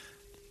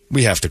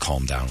we have to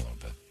calm down a little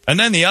bit. And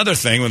then the other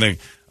thing, when the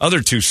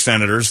other two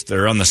senators,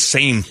 they're on the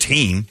same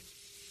team,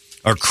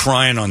 are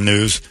crying on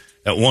news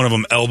that one of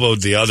them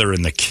elbowed the other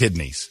in the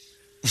kidneys.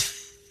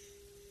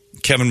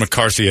 Kevin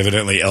McCarthy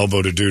evidently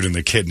elbowed a dude in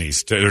the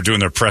kidneys. They're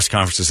doing their press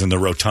conferences in the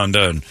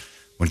rotunda, and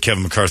when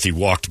Kevin McCarthy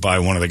walked by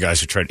one of the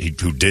guys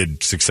who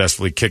did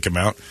successfully kick him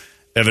out,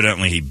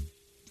 evidently he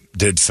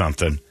did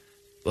something.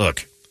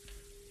 Look,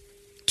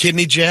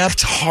 kidney jab.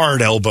 It's a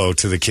hard elbow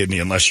to the kidney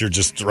unless you're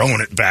just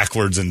throwing it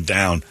backwards and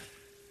down.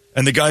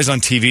 And the guy's on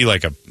TV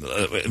like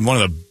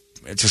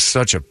it's just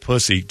such a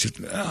pussy.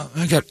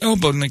 I got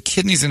elbowed in the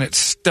kidneys and it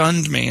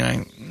stunned me and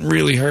I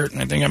really hurt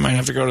and I think I might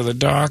have to go to the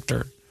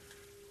doctor.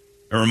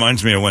 It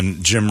reminds me of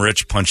when Jim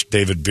Rich punched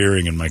David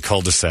Beering in my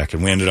cul-de-sac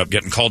and we ended up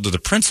getting called to the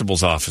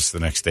principal's office the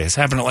next day. It's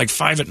happened at like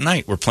 5 at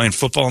night. We're playing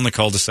football in the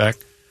cul-de-sac.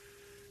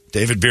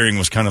 David Beering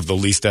was kind of the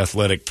least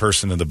athletic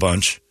person in the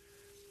bunch.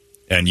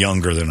 And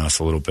younger than us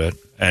a little bit.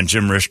 And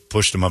Jim Rich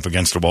pushed him up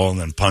against the wall and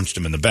then punched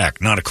him in the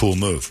back. Not a cool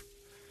move.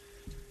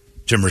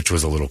 Jim Rich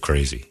was a little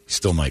crazy.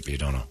 Still might be,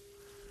 don't know.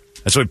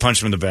 And so we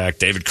punched him in the back.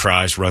 David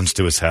cries, runs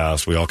to his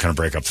house. We all kind of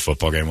break up the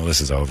football game. Well,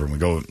 this is over. And we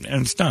go,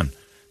 and it's done.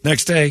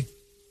 Next day,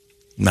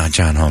 not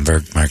John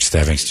Holmberg, Mark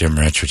Stavings, Jim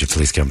Rich. Would you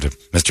please come to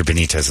Mr.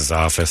 Benitez's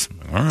office?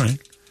 All right.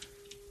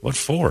 What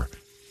for? And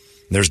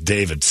there's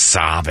David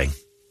sobbing.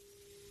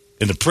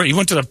 He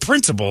went to the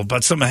principal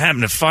about something that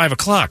happened at 5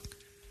 o'clock.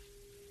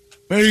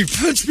 He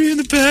punched me in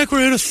the back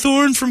where I had a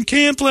thorn from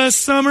camp last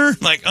summer.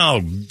 Like,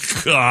 oh,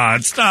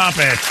 God, stop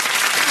it.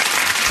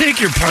 Take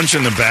your punch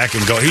in the back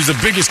and go. He was the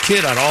biggest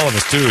kid out of all of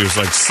us, too. He was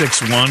like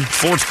 6'1",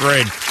 4th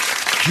grade.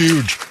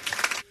 Huge.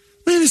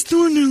 I had a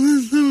thorn there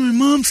last summer. My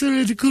mom said I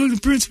had to call the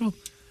principal.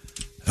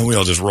 And we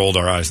all just rolled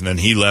our eyes. And then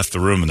he left the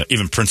room, and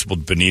even Principal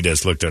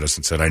Benitez looked at us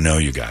and said, I know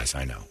you guys,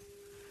 I know.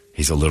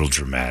 He's a little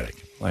dramatic.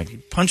 Like, he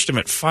punched him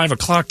at 5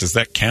 o'clock. Does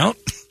that count?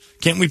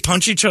 Can't we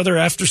punch each other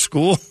after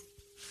school?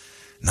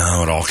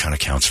 No, it all kind of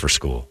counts for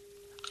school.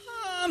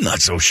 I'm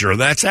not so sure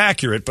that's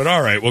accurate, but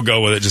all right, we'll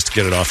go with it just to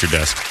get it off your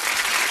desk.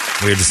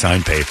 We had to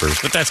sign papers,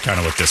 but that's kind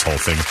of what this whole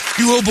thing.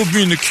 You elbowed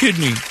me in the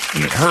kidney,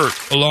 and it hurt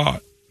a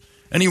lot.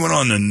 And he went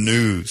on the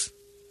news.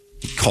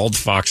 He called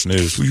Fox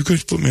News. Well, you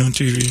guys put me on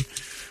TV.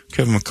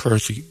 Kevin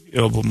McCarthy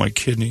elbowed my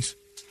kidneys.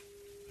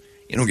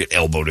 You don't get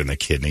elbowed in the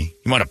kidney.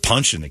 You might have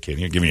punched in the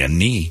kidney or give me a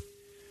knee.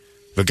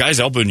 If a guy's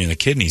elbowing you in the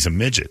kidney, he's a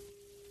midget.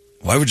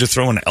 Why would you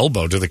throw an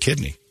elbow to the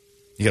kidney?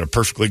 You got a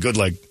perfectly good,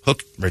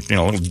 hook right,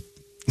 a little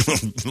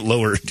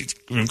lower.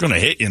 I'm going to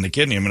hit you in the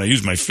kidney. I'm going to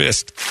use my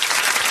fist.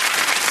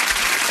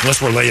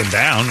 Unless we're laying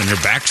down and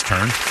your back's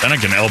turned, then I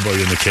can elbow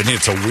you in the kidney.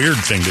 It's a weird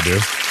thing to do.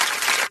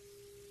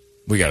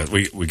 We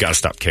got to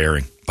stop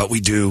caring, but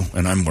we do,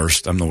 and I'm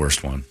worst. I'm the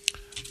worst one.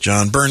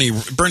 John,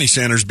 Bernie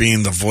Sanders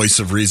being the voice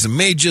of reason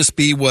may just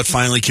be what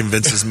finally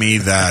convinces me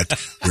that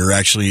we're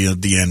actually at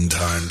the end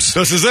times.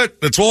 This is it.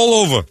 It's all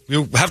over.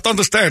 You have to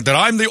understand that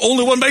I'm the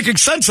only one making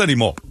sense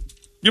anymore.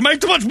 You make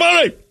too much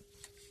money.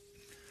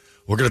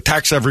 We're going to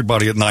tax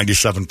everybody at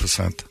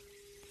 97%.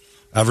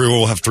 Everyone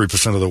will have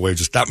 3% of their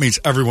wages. That means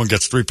everyone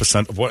gets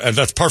 3% of what, and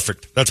that's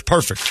perfect. That's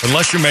perfect.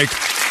 Unless you make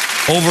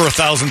over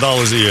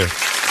 $1,000 a year,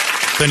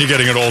 then you're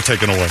getting it all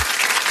taken away.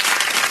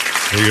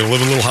 You're going to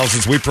live in little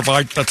houses we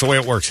provide. That's the way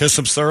it works. Here's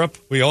some syrup.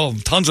 We all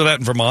tons of that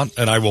in Vermont,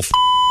 and I will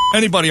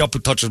anybody up who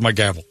touches my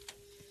gavel.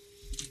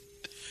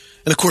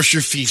 And of course,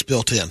 your fee's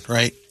built in,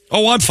 right?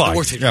 Oh, I'm fine.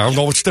 Yeah,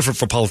 no, it's different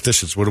for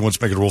politicians. We're the ones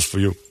making rules for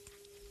you.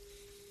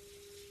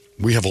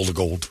 We have all the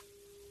gold.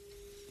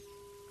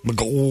 The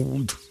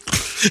gold.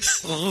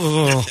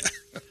 Oh,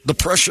 the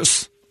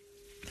precious.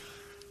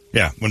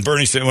 Yeah, when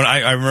Bernie said,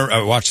 I remember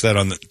I watched that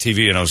on the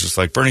TV and I was just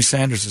like, Bernie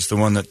Sanders is the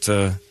one that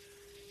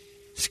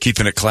is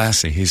keeping it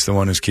classy. He's the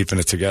one who's keeping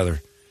it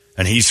together.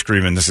 And he's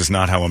screaming, this is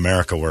not how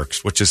America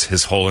works, which is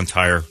his whole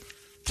entire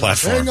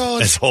platform.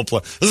 His whole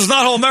this is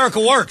not how America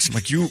works. I'm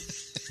like, you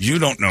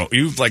don't know.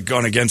 You've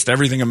gone against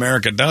everything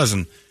America does,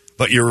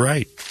 but you're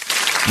right.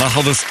 Not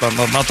how this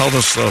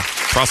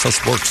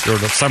process works. You're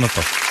the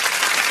senator.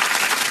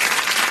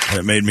 And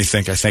it made me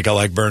think, I think I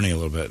like Bernie a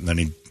little bit. And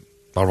then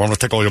I want to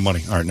take all your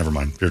money. All right, never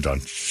mind. You're done.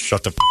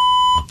 Shut the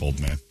up, old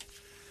man.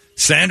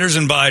 Sanders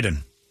and Biden.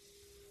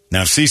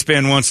 Now,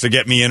 C-SPAN wants to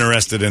get me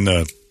interested in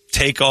the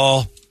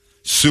take-all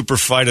super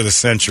fight of the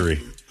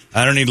century.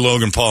 I don't need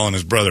Logan Paul and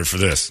his brother for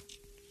this.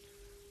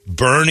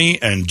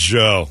 Bernie and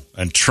Joe.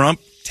 And Trump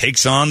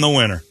takes on the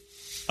winner.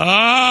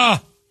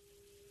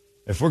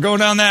 If we're going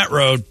down that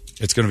road,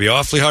 it's going to be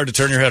awfully hard to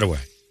turn your head away.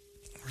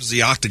 Where's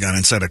the octagon?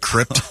 Inside a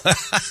crypt?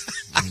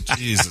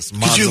 Jesus.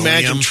 Could you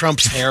imagine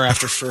Trump's hair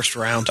after first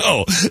round?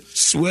 Oh,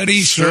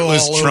 sweaty,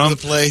 shirtless all Trump. Over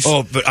the place.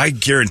 Oh, but I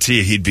guarantee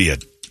you he'd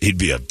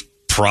be a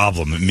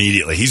problem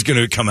immediately. He's going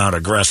to come out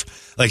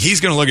aggressive. He's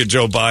going to look at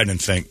Joe Biden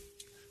and think,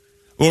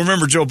 well,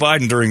 remember Joe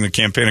Biden during the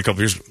campaign a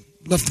couple years ago?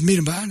 Love to meet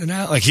him Biden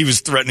now. He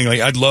was threatening,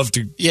 I'd love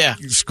to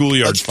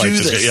schoolyard fight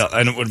this. Yeah,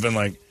 and it would have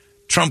been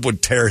Trump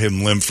would tear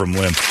him limb from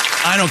limb.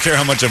 I don't care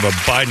how much of a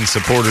Biden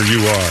supporter you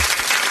are.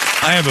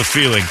 I have a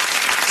feeling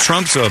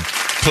Trump's a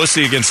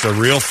pussy against a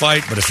real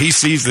fight, but if he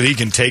sees that he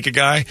can take a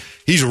guy,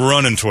 he's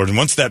running toward him.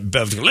 Once that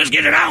let's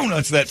get it on,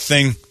 that's that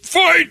thing,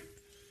 fight,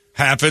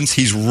 happens,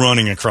 he's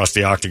running across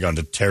the octagon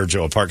to tear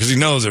Joe apart because he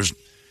knows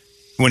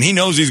when he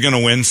knows he's going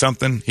to win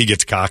something, he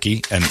gets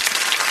cocky, and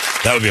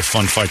that would be a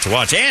fun fight to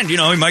watch. And, he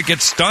might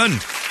get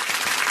stunned.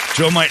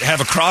 Joe might have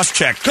a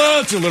cross-check.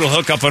 It's a little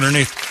hook up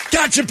underneath.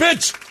 Gotcha,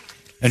 bitch!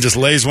 And just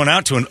lays one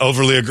out to an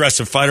overly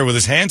aggressive fighter with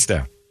his hands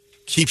down.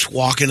 Keeps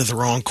walking to the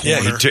wrong corner.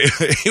 Yeah,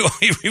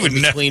 he would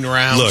between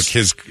rounds. Look,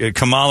 his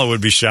Kamala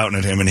would be shouting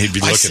at him, and he'd be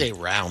looking. I say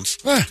rounds.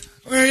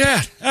 Where you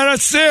at? I don't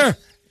see her.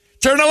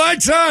 Turn the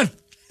lights on.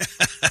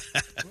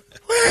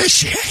 Where is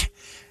she?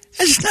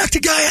 I just knocked a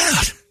guy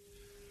out.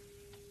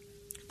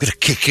 I'm going to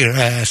kick your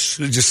ass.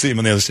 Just see him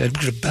on the other side.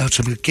 I'm going to bounce.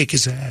 I'm going to kick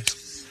his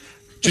ass.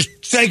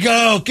 Just say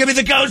go. Give me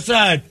the go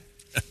side.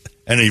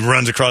 And he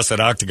runs across that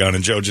octagon,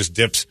 and Joe just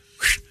dips,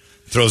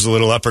 throws a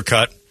little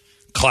uppercut,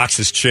 clocks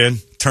his chin,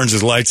 turns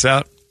his lights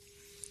out.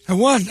 I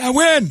won. I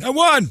win. I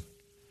won.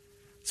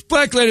 This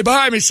black lady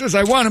behind me says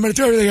I won. I'm going to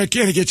do everything I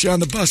can to get you on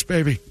the bus,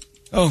 baby.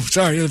 Oh,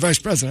 sorry. You're the vice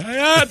president.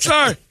 I'm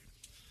sorry.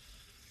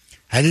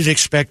 I didn't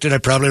expect it. I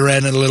probably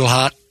ran it a little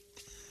hot.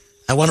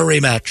 I want a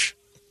rematch.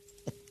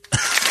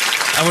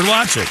 I would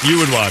watch it. You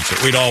would watch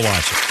it. We'd all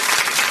watch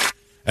it.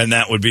 And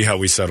that would be how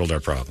we settled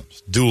our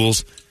problems.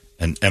 Duels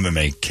and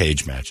MMA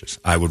cage matches.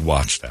 I would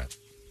watch that.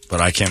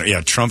 But I can't.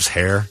 Yeah, Trump's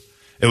hair.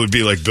 It would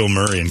be like Bill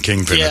Murray and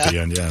Kingpin at the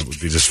end. Yeah, it would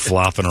be just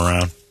flopping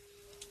around.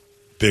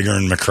 Bigger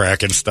and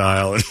McCracken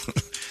style.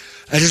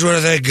 I just want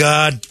to thank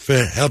God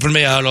for helping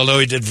me out, although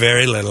he did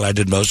very little. I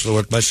did most of the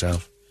work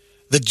myself.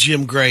 The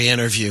Jim Gray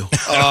interview.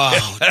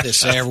 Oh,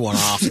 piss everyone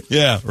off.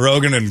 Yeah,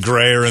 Rogan and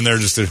Gray are in there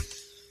just to...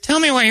 Tell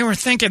me what you were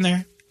thinking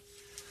there.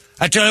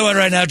 I tell you what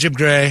right now, Jim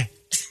Gray.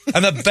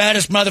 I'm the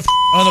baddest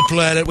motherfucker on the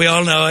planet. We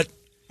all know it.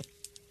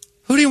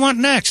 Who do you want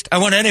next? I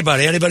want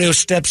anybody. Anybody who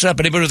steps up.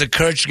 Anybody with the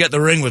courage to get in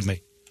the ring with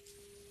me.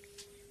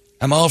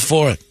 I'm all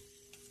for it.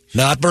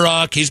 Not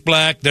Barack. He's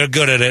black. They're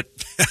good at it.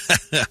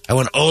 I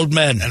want old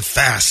men. And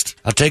fast.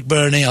 I'll take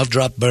Bernie. I'll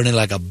drop Bernie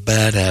like a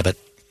bad habit.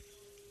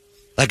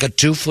 Like a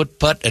 2-foot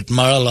putt at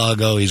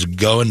Mar-a-Lago. He's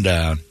going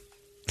down.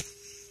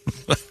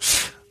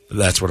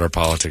 That's what our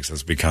politics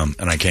has become,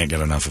 and I can't get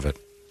enough of it.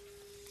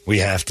 We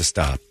have to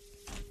stop.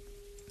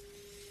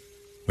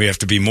 We have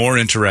to be more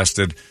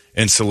interested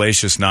in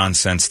salacious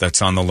nonsense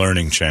that's on the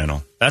Learning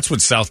Channel. That's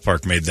what South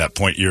Park made that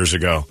point years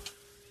ago,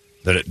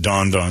 that it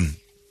dawned on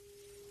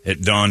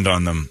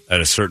them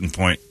at a certain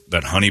point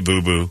that Honey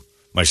Boo Boo,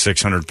 My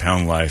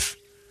 600-Pound Life,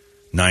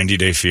 90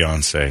 Day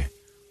Fiancé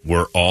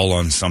were all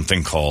on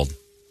something called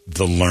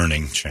the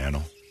Learning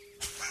Channel.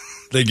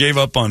 They gave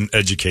up on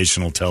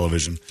educational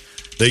television.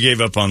 They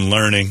gave up on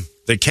learning.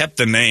 They kept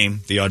the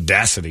name, the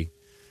audacity,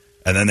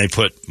 and then they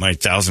put My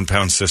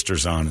 1,000-Pound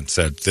Sisters on and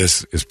said,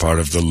 this is part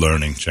of the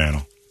Learning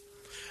Channel.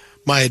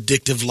 My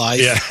Addictive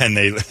Life. Yeah,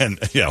 and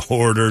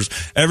Hoarders.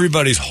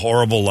 Everybody's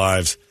horrible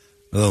lives.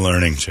 The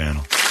Learning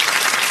Channel.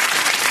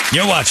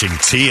 You're watching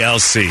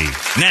TLC.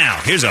 Now,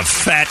 here's a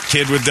fat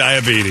kid with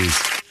diabetes.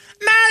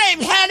 My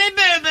name's Honey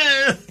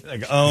Boo Boo.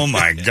 Like, oh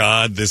my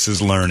God, this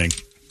is learning.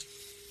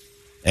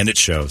 And it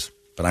shows,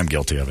 but I'm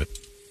guilty of it.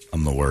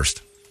 I'm the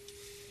worst.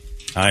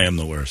 I am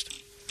the worst.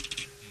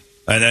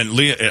 And then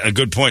Leah, a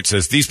good point,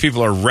 says these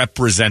people are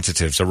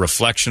representatives, a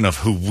reflection of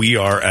who we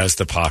are as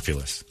the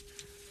populace.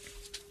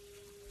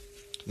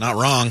 Not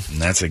wrong.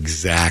 And that's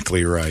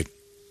exactly right.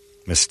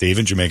 Miss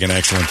Stevens, you make an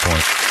excellent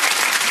point.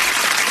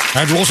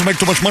 And you also make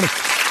too much money.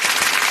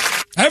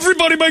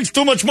 Everybody makes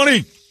too much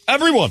money.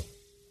 Everyone.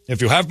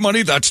 If you have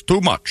money, that's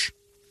too much.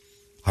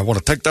 I want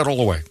to take that all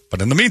away.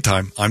 But in the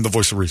meantime, I'm the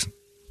voice of reason.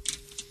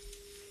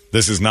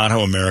 This is not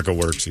how America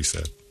works, he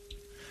said.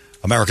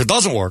 America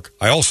doesn't work,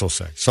 I also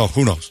say. So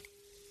who knows?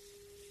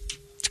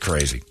 It's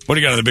crazy. What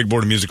do you got on the big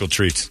board of musical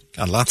treats?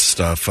 Got lots of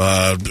stuff.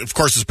 Of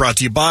course, it's brought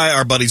to you by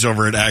our buddies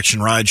over at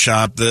Action Ride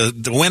Shop.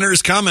 The winter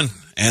is coming,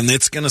 and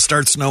it's going to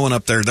start snowing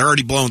up there. They're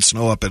already blowing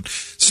snow up at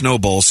Snow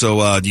Bowl,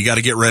 so you got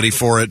to get ready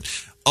for it.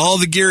 All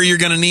the gear you're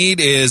going to need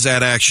is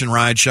at Action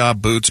Ride Shop,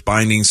 boots,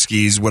 bindings,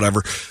 skis,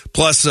 whatever.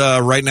 Plus,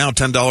 right now,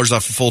 $10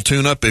 off a full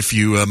tune-up if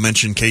you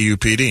mention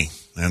KUPD.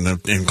 And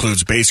it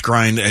includes base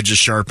grind, edges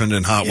sharpened,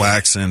 and hot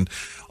wax. And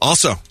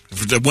also,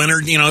 if the winter,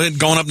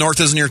 going up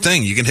north isn't your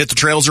thing, you can hit the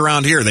trails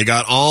around here. They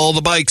got all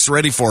the bikes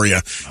ready for you.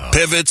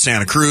 Pivot,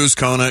 Santa Cruz,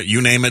 Kona,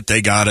 you name it,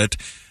 they got it.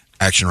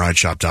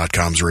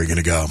 ActionRideShop.com is where you're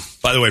going to go.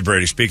 By the way,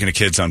 Brady, speaking of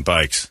kids on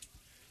bikes,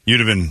 you'd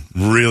have been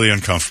really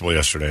uncomfortable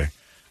yesterday.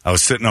 I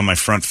was sitting on my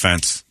front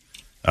fence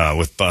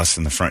with Bus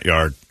in the front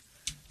yard,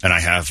 and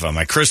I have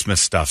my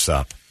Christmas stuffs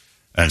up.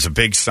 And there's a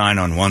big sign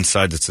on one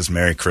side that says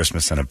Merry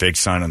Christmas and a big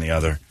sign on the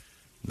other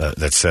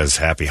that says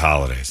Happy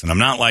Holidays. And I'm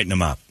not lighting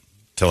them up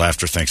till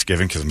after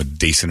Thanksgiving because I'm a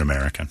decent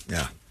American.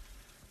 Yeah.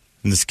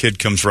 And this kid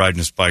comes riding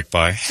his bike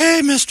by.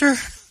 Hey, mister.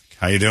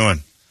 How you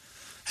doing?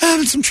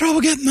 Having some trouble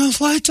getting those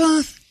lights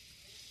on?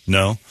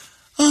 No.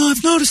 Oh,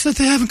 I've noticed that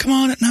they haven't come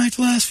on at night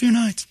the last few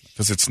nights.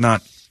 Because it's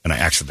not, and I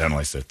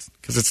accidentally said,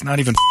 because it's not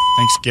even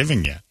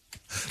Thanksgiving yet.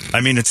 I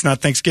mean, it's not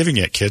Thanksgiving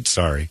yet, kid.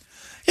 Sorry.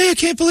 Yeah, I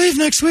can't believe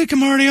next week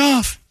I'm already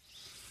off.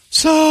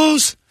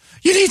 So's,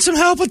 you need some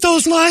help with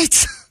those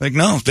lights? Like,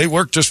 no, they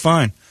work just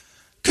fine.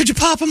 Could you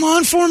pop them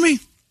on for me?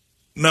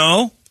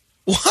 No.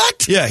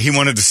 What? Yeah, he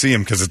wanted to see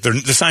him because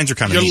the signs are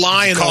kind of You're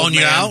lying, calling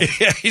you out?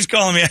 Yeah, he's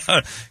calling me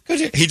out.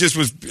 He just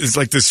is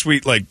like this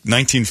sweet,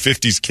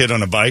 1950s kid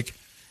on a bike.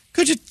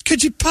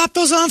 Could you pop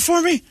those on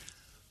for me?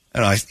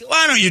 And I said,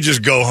 why don't you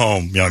just go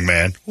home, young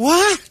man?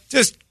 What?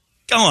 Just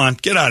go on,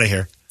 get out of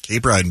here.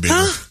 Keep riding, baby.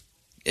 Huh?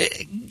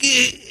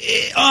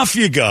 Off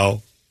you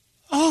go.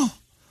 Oh,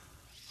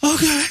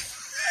 okay.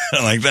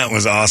 Like, that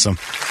was awesome.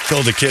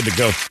 Told the kid to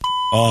go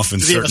off in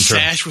Did he have certain a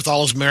terms. sash with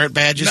all his merit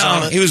badges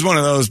on No, it? he was one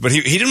of those, but he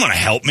didn't want to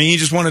help me. He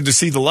just wanted to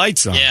see the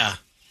lights on. Yeah.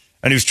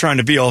 And he was trying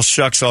to be all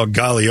shucks, all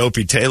golly,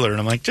 Opie Taylor. And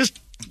I'm like, just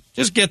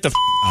get the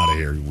out of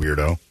here, you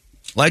weirdo.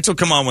 Lights will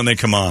come on when they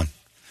come on.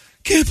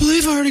 Can't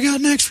believe I already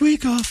got next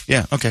week off.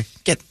 Yeah, okay.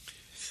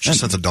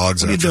 Just set the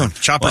dogs What are you doing?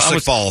 Chopper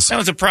sick balls. That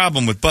was a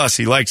problem with Bus.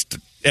 He likes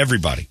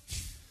everybody.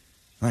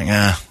 Like,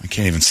 I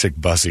can't even sick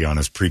Bussy on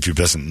his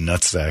prepubescent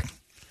nutsack.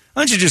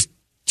 Why don't you just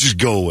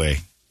go away?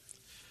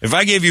 If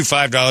I gave you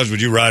 $5,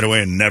 would you ride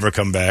away and never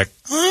come back?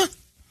 Huh?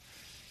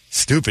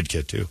 Stupid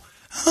kid, too.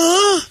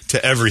 Huh?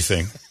 To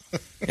everything.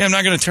 Yeah, I'm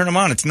not going to turn him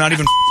on. It's not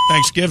even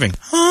Thanksgiving.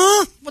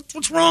 Huh?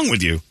 What's wrong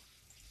with you?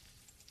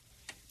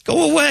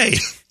 Go away.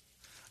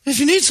 If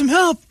you need some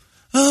help,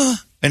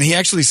 And he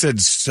actually said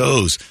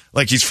so's,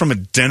 like he's from a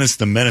Dennis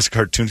the Menace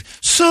cartoon.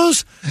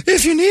 so's,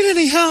 if you need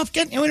any help,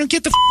 get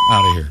the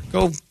Out of here.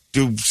 Go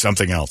do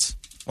something else.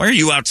 Why are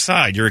you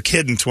outside? You're a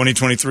kid in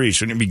 2023.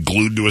 Shouldn't you be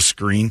glued to a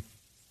screen?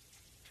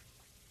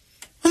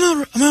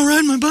 I'm out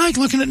riding my bike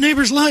looking at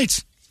neighbors'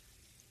 lights.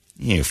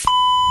 You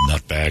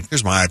nutbag.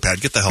 Here's my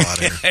iPad. Get the hell out of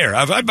here. Here,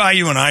 if I buy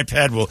you an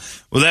iPad,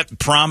 will that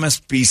promise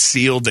be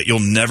sealed that you'll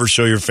never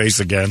show your face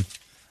again?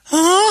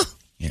 Huh?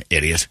 You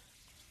idiot.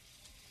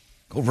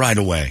 Go right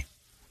away.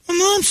 My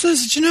mom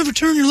says that you never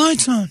turn your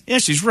lights on. Yeah,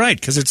 she's right,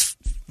 because it's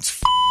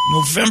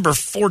November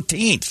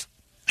 14th.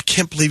 I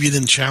can't believe you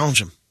didn't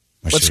challenge him.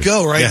 Let's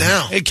go right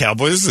now. Hey,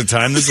 Cowboy, this is the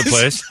time. This is the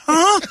place.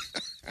 Huh?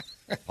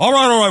 All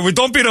right. We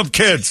don't beat up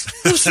kids.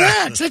 Who's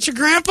that? Is that your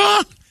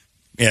grandpa?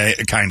 Yeah,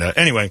 kind of.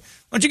 Anyway, why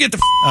don't you get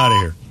the out of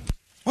here?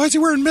 Why is he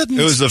wearing mittens?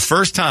 It was the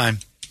first time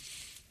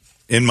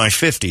in my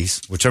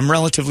 50s, which I'm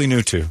relatively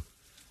new to,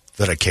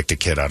 that I kicked a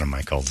kid out of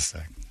my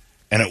cul-de-sac.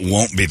 And it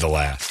won't be the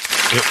last.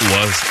 It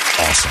was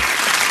awesome.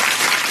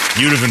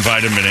 You'd have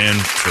invited him in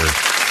for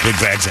big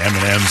bags of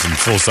M&Ms and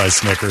full-size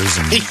Snickers.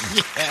 And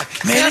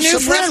Man, a new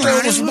friend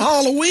leftovers from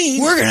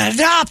Halloween. We're going to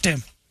adopt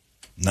him.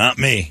 Not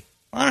me.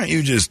 Why don't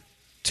you just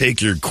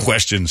take your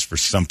questions for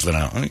something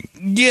out?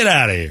 Get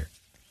out of here.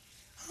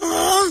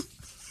 Huh?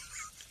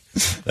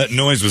 That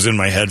noise was in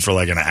my head for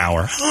like an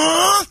hour.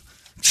 Huh?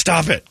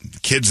 Stop it. The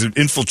kids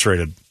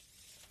infiltrated.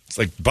 It's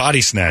like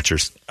body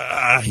snatchers.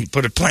 He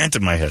put a plant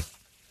in my head.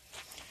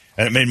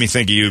 And it made me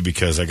think of you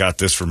because I got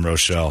this from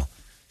Rochelle.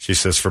 She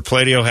says, for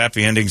Play-Doh,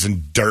 happy endings,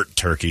 and dirt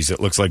turkeys,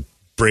 it looks like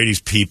Brady's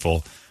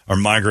people are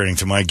migrating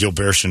to my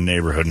Gilbertian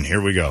neighborhood. And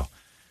here we go.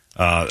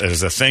 It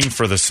is a thing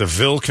for the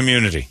Seville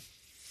community.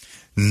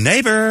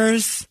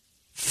 Neighbors,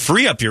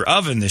 free up your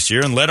oven this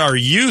year and let our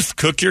youth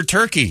cook your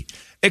turkey.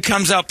 It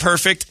comes out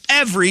perfect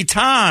every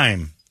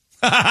time.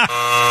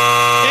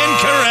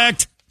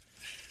 Incorrect.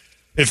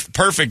 If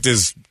perfect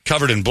is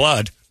covered in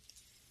blood,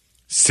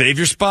 save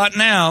your spot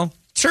now.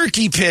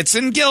 Turkey pits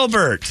in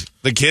Gilbert.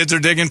 The kids are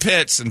digging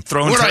pits and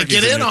throwing Where do I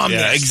turkeys get in on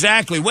Yeah, this?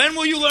 exactly. When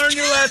will you learn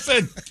your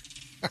lesson?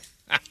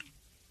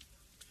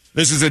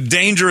 This is a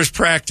dangerous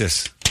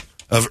practice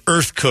of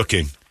earth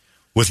cooking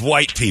with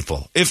white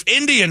people. If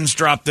Indians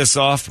drop this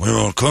off,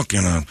 we'll cook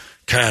in a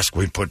cask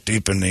we put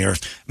deep in the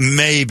earth.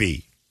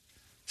 Maybe.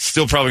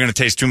 Still probably going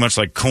to taste too much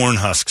like corn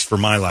husks for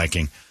my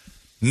liking.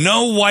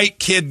 No white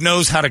kid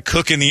knows how to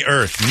cook in the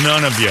earth.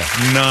 None of you.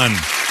 None.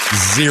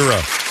 Zero.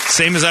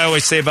 Same as I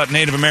always say about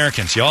Native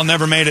Americans. Y'all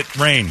never made it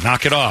rain.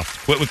 Knock it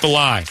off. Quit with the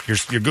lie. You're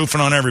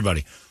goofing on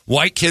everybody.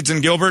 White kids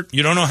in Gilbert,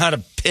 you don't know how to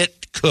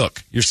pit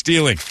cook. You're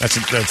stealing. That's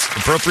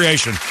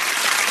appropriation.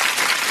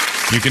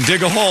 You can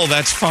dig a hole.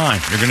 That's fine.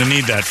 You're going to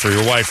need that for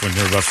your wife when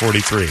you're about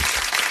 43.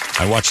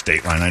 I watch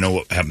Dateline. I know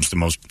what happens to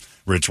most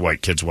rich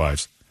white kids'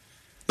 wives.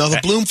 No, the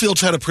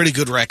Bloomfields had a pretty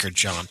good record,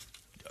 John.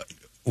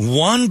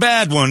 One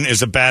bad one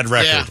is a bad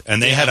record. Yeah.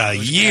 And they had a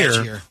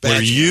year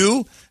where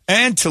you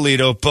and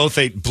Toledo both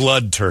ate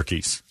blood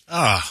turkeys.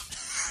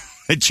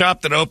 They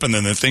chopped it open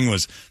and the thing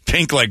was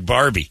pink like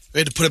Barbie.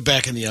 They had to put it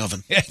back in the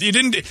oven. Yeah, they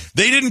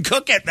didn't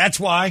cook it. That's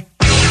why.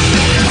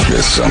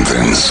 Get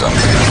something.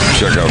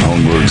 Check out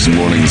Holmberg's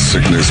Morning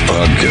Sickness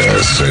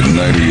Podcast at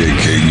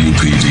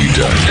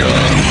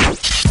 98kupd.com.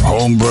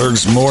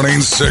 Holmberg's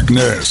Morning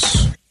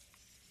Sickness.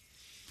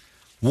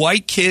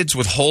 White kids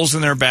with holes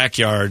in their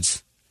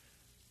backyards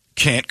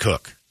can't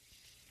cook.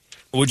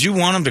 Would you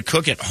want them to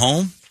cook at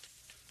home?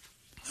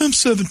 I'm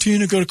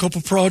 17. I got a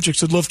couple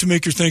projects. I'd love to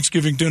make your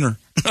Thanksgiving dinner.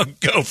 Go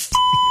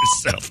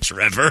yourself,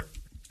 Trevor.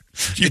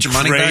 You get your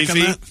money back on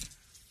that?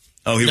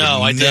 Oh, he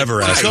would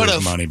never ask for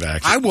his money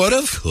back. I would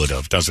have. Could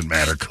have. Doesn't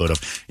matter. Could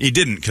have. He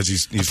didn't because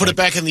he's put it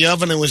back in the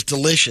oven and it was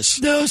delicious.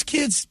 Those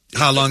kids.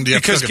 How long do you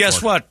have to cook it for? Because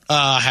guess what?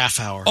 Half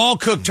hour. All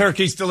cooked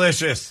turkey's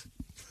delicious.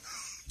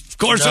 Of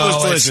course it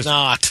was delicious. It's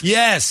not.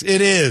 Yes,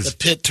 it is. The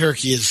pit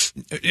turkey is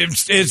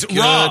it's good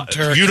raw.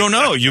 turkey. You don't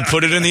know. You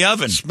put it in the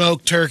oven.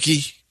 Smoked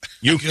turkey.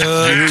 You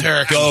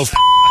turkey. Go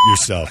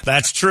yourself.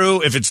 That's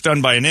true if it's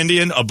done by an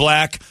Indian, a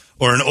black,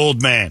 or an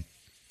old man.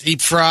 Deep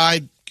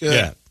fried. Good.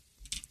 Yeah.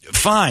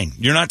 Fine.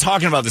 You're not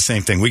talking about the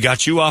same thing. We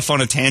got you off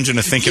on a tangent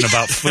of thinking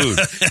about food.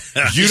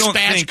 You don't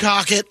think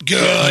spatchcock it.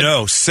 Good.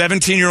 No.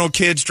 17-year-old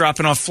kids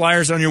dropping off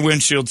flyers on your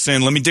windshield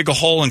saying, let me dig a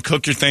hole and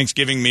cook your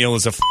Thanksgiving meal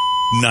is a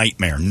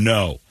nightmare.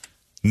 No.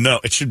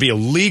 It should be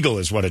illegal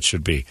is what it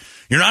should be.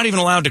 You're not even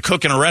allowed to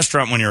cook in a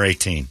restaurant when you're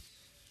 18.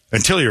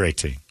 Until you're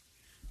 18.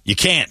 You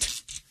can't.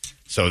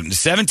 So the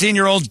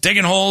 17-year-olds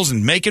digging holes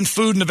and making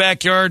food in the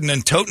backyard and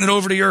then toting it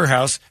over to your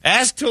house.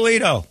 Ask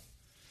Toledo.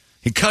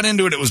 He cut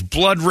into it. It was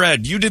blood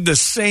red. You did the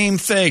same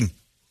thing.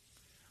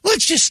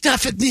 Let's just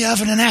stuff it in the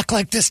oven and act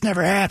like this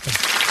never happened.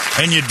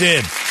 And you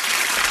did.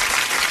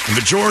 The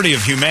majority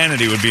of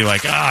humanity would be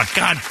like, God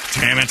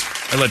damn it.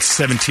 I let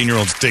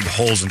 17-year-olds dig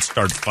holes and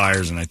start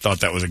fires, and I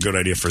thought that was a good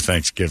idea for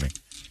Thanksgiving.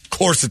 Of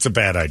course it's a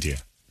bad idea.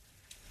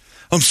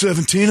 I'm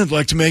 17. I'd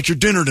like to make your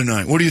dinner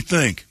tonight. What do you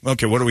think?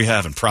 Okay, what are we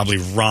having? Probably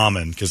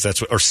ramen, because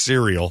that's what, or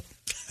cereal.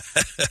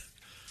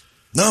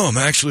 No, I'm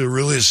actually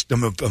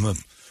I'm a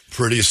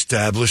pretty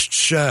established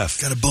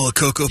chef. Got a bowl of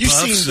Cocoa You've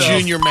Puffs. seen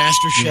Junior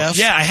Master Chef?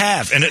 Yeah, I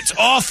have, and it's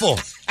awful.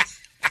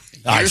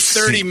 Your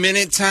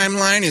 30-minute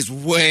timeline is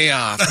way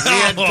off. We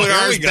had to put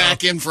ours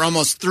back in for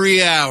almost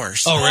 3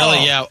 hours. Oh,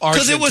 really? Yeah.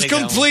 Because it was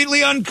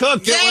completely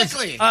uncooked.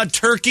 Exactly. It was a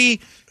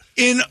turkey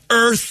in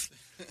earth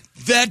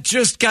that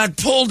just got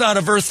pulled out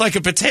of earth like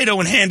a potato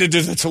and handed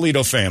to the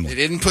Toledo family. They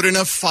didn't put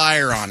enough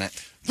fire on it.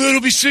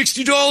 That'll be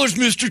 $60,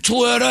 Mr.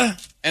 Toledo.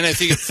 And I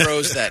think it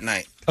froze that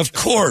night. Of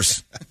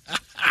course.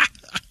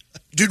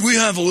 Did we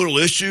have a little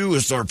issue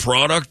with our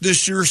product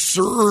this year,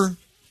 sir?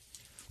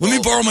 Let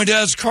me borrow my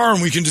dad's car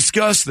and we can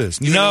discuss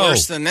this. Even No.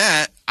 worse than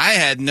that, I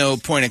had no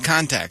point of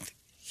contact.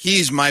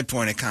 He's my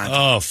point of contact.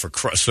 Oh, for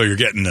Christ. So you're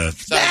getting the...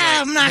 So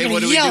I'm not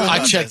going to yell.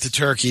 I checked the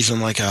turkeys.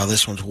 I'm like, oh,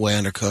 this one's way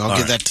undercooked. I'll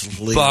give that to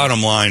Toledo.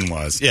 Bottom line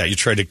was, you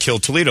tried to kill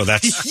Toledo.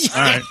 That's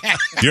all right.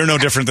 You're no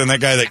different than that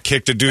guy that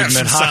kicked a dude in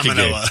that hockey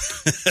game.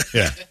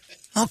 Yeah.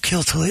 I'll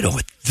kill Toledo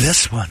with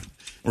this one.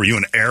 Were you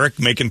and Eric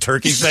making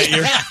turkeys that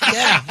year?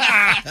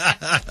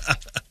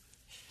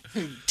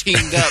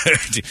 Teamed up.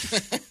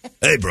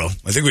 Hey, bro,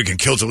 I think we can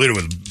kill Toledo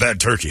with a bad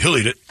turkey. He'll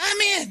eat it.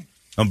 I'm in.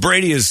 Now,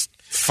 Brady is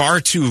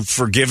far too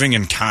forgiving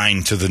and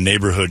kind to the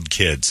neighborhood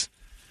kids.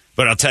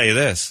 But I'll tell you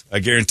this. I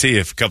guarantee you,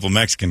 if a couple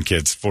Mexican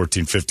kids,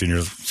 14, 15 years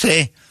old,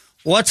 Say,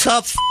 what's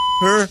up,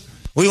 f***er?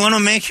 We want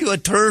to make you a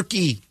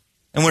turkey.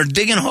 And we're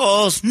digging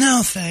holes.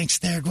 No, thanks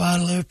there,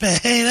 Guadalupe.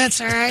 Hey, that's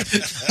all right.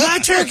 My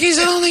turkeys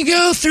only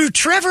go through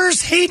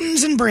Trevor's,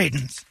 Hayden's, and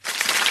Braden's.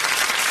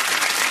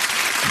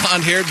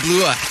 Blonde-haired,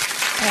 blue-eyed.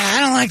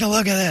 I don't like the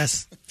look of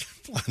this.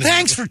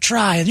 Thanks for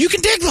trying. You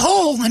can dig the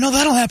hole. I know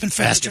that'll happen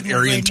faster.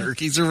 Aryan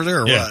turkeys over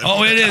there or what?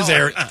 Oh, it is,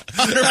 Eric.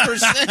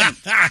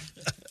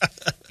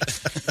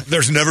 100%.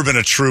 There's never been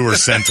a truer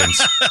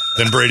sentence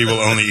than Brady will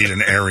only eat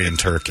an Aryan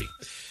turkey.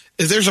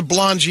 If there's a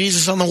blonde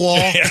Jesus on the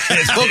wall,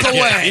 look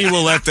away. He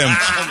will let them.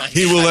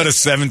 He will let a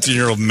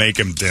 17-year-old make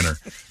him dinner.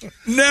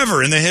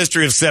 Never in the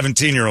history of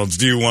 17-year-olds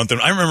do you want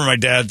them. I remember my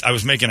dad. I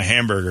was making a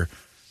hamburger.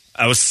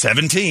 I was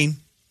 17,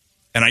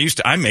 and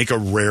I make a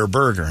rare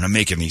burger, and I'm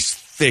making these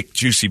thick,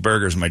 juicy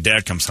burgers. My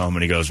dad comes home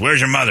and he goes, "Where's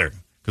your mother?"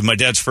 Because my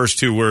dad's first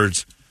two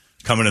words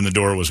coming in the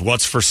door was,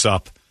 "What's for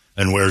sup?"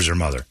 and "Where's your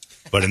mother?"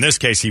 But in this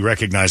case, he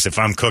recognized if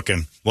I'm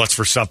cooking, "What's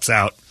for sup's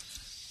out."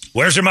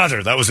 "Where's your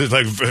mother?" That was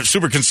like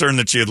super concerned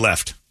that she had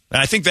left.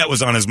 And I think that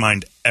was on his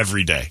mind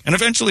every day. And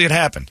eventually it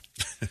happened.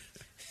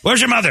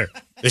 "Where's your mother?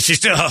 Is she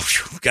still? Oh,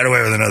 got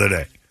away with another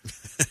day."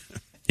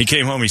 He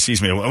came home, he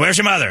sees me. "Where's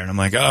your mother?" And I'm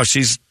like, "Oh,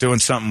 she's doing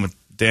something with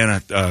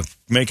Dana,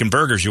 making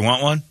burgers. You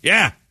want one?"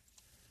 "Yeah."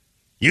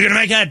 "You gonna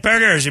make that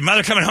burger? Is your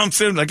mother coming home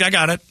soon?" Like, "I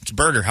got it. It's a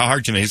burger. How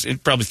hard can you make?" He's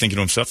probably thinking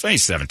to himself, "Hey,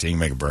 he's 17,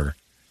 make a burger."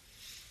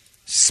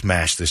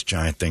 Smash this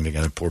giant thing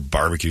together, pour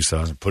barbecue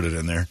sauce and put it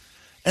in there.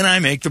 And I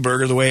make the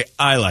burger the way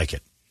I like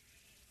it.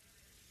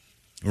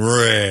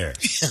 Rare.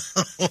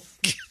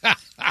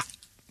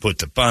 Put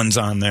the buns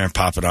on there,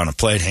 pop it on a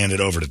plate, hand it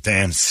over to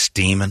Dan,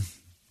 steaming.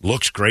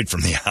 Looks great from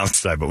the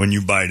outside, but when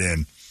you bite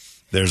in,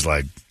 there's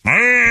like,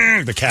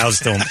 the cows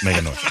still make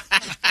a noise.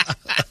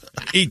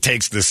 He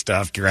takes this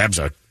stuff, grabs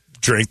a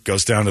drink,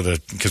 goes down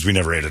to because we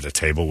never ate at a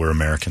table, we're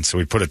Americans, so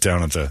we put it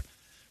down at the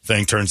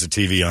thing, turns the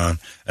TV on,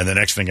 and the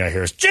next thing I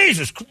hear is,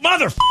 "Jesus,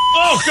 mother,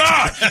 oh,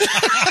 God,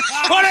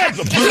 what is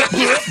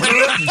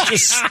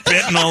just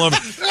spitting all over,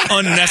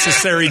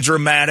 unnecessary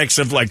dramatics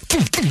of like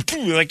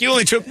you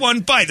only took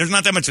one bite, there's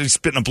not that much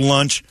spitting up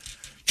lunch.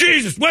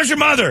 "Jesus, where's your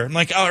mother?" I'm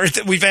like, "Oh,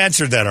 we've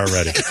answered that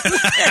already."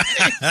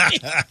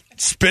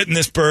 Spitting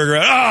this burger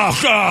out,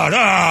 "Oh, God,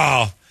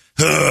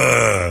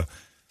 oh,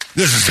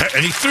 this is,"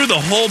 and he threw the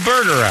whole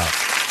burger out.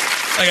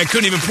 Like I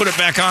couldn't even put it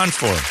back on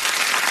for him.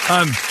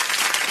 I'm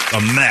a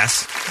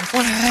mess.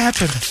 What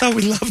happened? I thought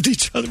we loved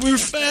each other. We were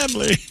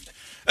family.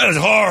 That was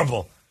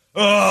horrible.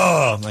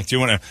 Oh, I'm like, "Do you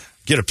want to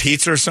get a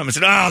pizza or something?" I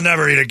said, "Oh, I'll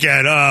never eat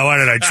again. Oh, why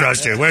did I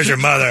trust you? Where's your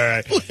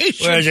mother?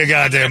 Where's your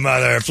goddamn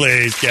mother?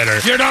 Please get her.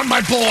 You're not my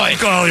boy.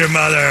 Call your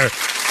mother.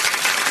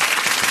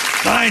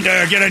 Find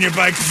her. Get on your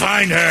bike.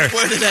 Find her."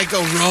 Where did that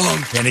go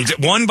wrong? And he did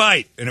one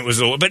bite, and it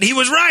was, but he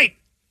was right.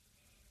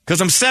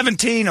 Because I'm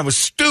 17. I was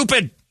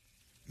stupid.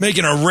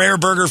 Making a rare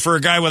burger for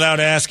a guy without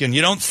asking.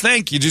 You don't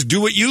think. You just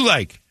do what you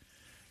like.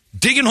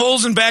 Digging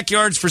holes in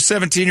backyards for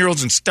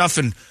 17-year-olds and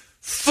stuffing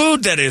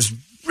food that is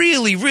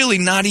really, really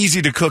not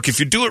easy to cook. If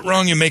you do it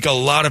wrong, you make a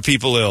lot of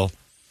people ill.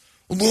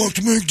 "I'd like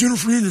to make dinner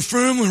for you and your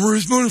family and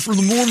raise money for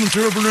the Mormon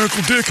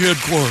Tabernacle Dickhead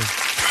Choir."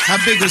 How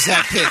big was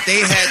that pit? They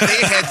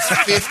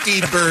had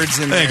 50 birds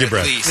in there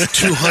Brad. at least.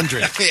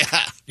 200.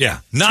 Yeah,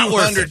 not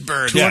worth 200 it.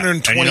 birds.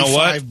 225 And you know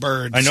what?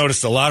 birds. I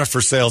noticed a lot of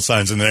for sale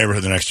signs in the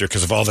neighborhood the next year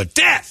because of all the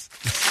death.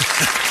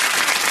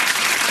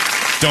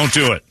 Don't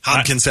do it.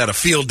 Hopkins had a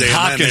field day.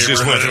 Hopkins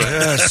just went.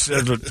 Yes.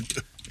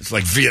 It's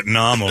like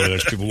Vietnam over there.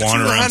 There's people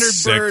wandering around 200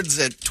 sick. birds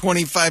at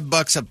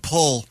 $25 a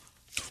pull.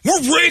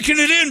 "We're raking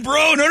it in,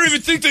 bro, and I don't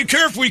even think they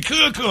care if we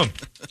cook them."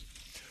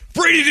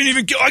 Brady didn't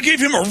even. I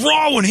gave him a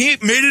raw one. He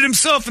made it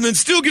himself, and then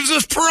still gives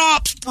us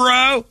props,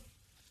 bro.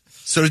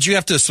 So did you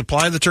have to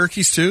supply the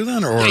turkeys too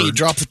then, or Yeah, you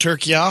drop the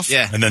turkey off.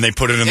 Yeah. And then they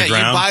put it in the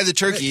ground. You buy the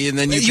turkey, and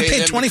then you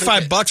paid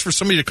 $25 for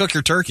somebody to cook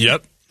your turkey?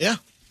 Yep. Yeah.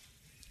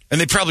 And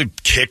they probably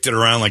kicked it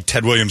around like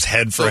Ted Williams'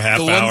 head for a half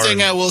hour. The one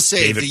thing I will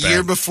say, gave the it back.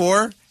 year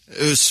before,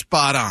 it was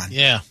spot on.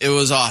 Yeah. It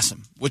was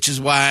awesome, which is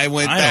why I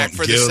went back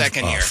for the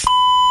second year.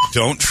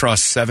 Don't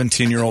trust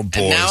 17-year-old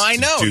boys. And now I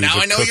know. to do Now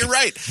the I know cooking. you're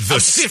right. I'm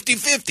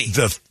 50-50.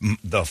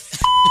 The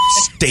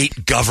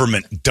state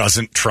government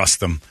doesn't trust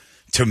them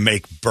to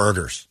make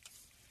burgers.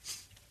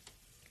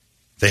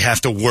 They have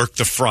to work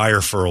the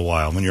fryer for a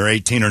while. When you're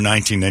 18 or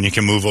 19, then you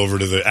can move over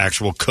to the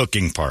actual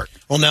cooking part.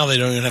 Well, now they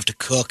don't even have to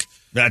cook.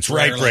 That's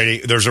right,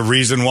 Brady. There's a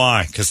reason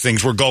why, because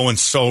things were going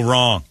so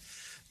wrong.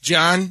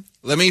 John,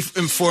 let me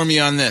inform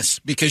you on this,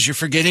 because you're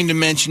forgetting to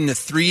mention the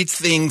 3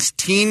 things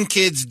teen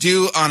kids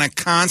do on a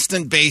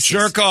constant basis.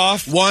 Jerk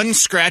off. 1,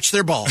 scratch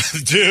their balls.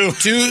 2,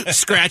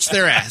 scratch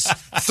their ass.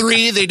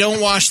 3, they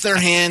don't wash their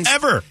hands.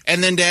 Ever.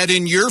 And then to add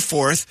in your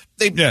 4th,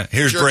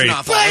 here's jerking Brady.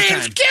 off all the time.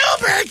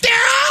 Gilbert,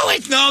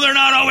 they're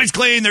not always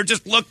clean. They're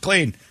just look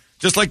clean.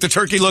 Just like the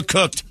turkey looked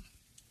cooked.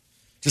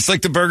 Just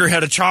like the burger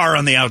had a char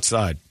on the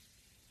outside.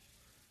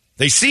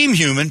 They seem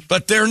human,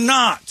 but they're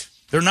not.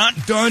 They're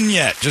not done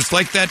yet. Just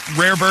like that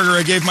rare burger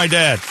I gave my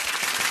dad.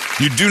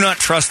 You do not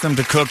trust them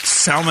to cook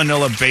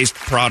salmonella-based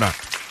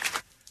product.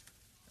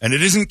 And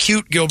it isn't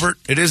cute, Gilbert.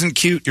 It isn't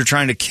cute. You're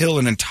trying to kill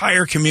an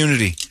entire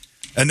community.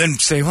 And then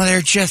say, well,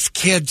 they're just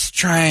kids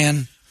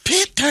trying.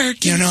 Pit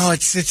turkeys. You know,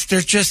 they're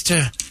just,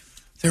 they're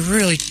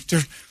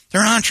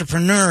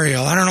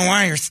entrepreneurial. I don't know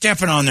why you're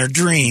stepping on their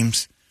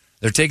dreams.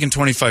 They're taking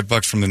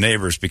 $25 from the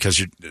neighbors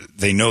because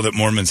they know that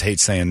Mormons hate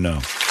saying no.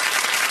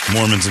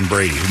 Mormons and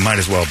Brady, who might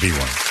as well be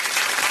one.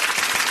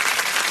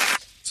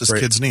 What's this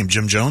kid's name?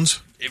 Jim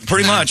Jones?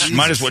 Pretty much.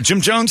 Might as well.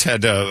 Jim Jones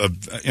had,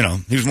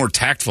 he was more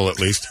tactful at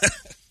least.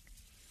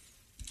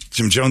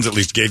 Jim Jones at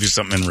least gave you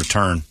something in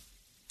return.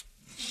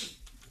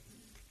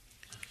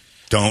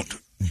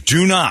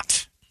 Do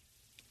not.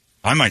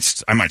 I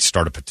might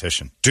start a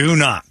petition. Do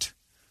not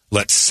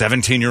let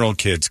 17-year-old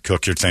kids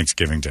cook your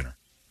Thanksgiving dinner.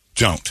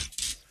 Don't.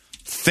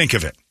 Think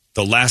of it.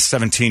 The last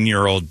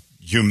 17-year-old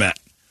you met,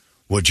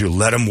 would you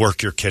let him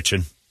work your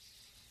kitchen?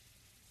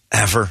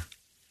 Ever?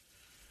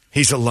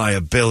 He's a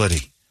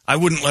liability. I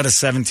wouldn't let a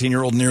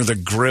 17-year-old near the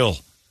grill.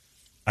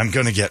 I'm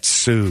going to get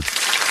sued.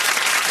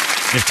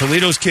 If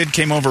Toledo's kid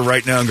came over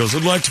right now and goes,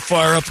 I'd like to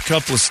fire up a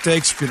couple of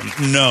steaks.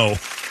 No.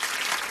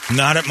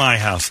 Not at my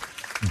house.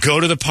 Go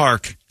to the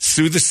park.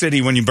 Sue the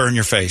city when you burn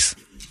your face.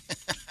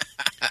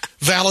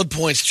 Valid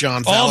points,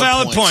 John. All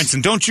valid points.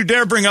 And don't you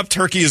dare bring up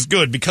turkey is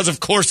good, because of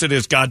course it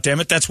is,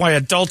 goddammit. That's why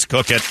adults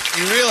cook it.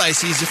 You realize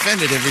he's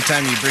offended every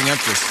time you bring up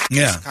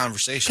this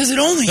conversation. Because it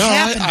only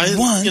happened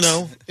once. You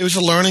know, it was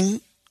a learning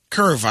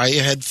curve. I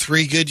had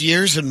 3 good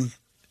years, and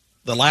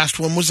the last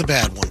one was a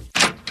bad one.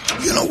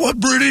 You know what,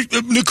 Brady?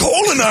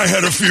 Nicole and I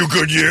had a few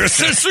good years.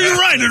 So you're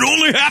right. It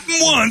only happened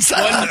once.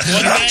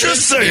 I'm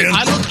just saying.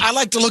 I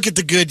like to look at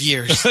the good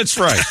years. That's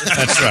right.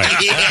 That's right.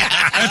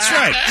 Yeah. That's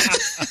right.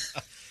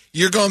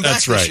 You're going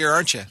back this year,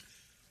 aren't you?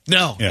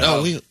 No. Yeah.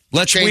 No.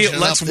 Let's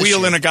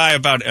wheel in a guy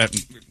about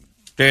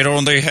it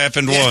only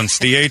happened once.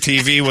 The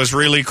ATV was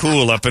really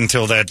cool up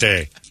until that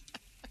day.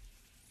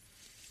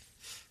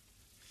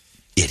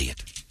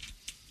 Idiot.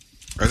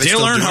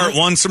 Dale Earnhart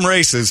won some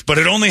races, but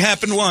it only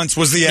happened once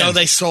was the end. No,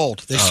 they sold.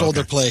 They sold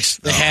their place.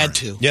 They had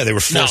to. Yeah, they were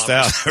forced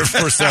out. They were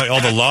forced out.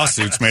 All the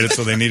lawsuits made it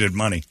so they needed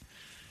money.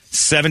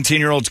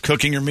 17-year-olds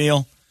cooking your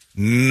meal?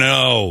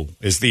 No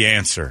is the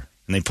answer.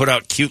 And they put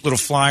out cute little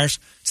flyers.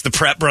 It's the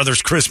Pratt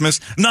Brothers Christmas.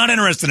 Not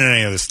interested in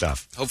any of this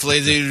stuff. Hopefully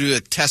they do a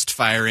test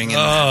firing in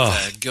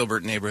that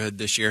Gilbert neighborhood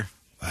this year.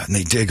 And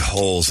they dig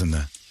holes in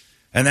the...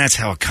 And that's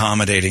how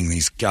accommodating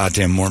these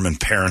goddamn Mormon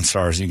parents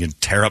are. So you can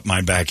tear up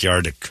my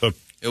backyard to cook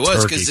It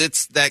was because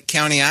it's that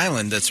county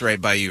island that's right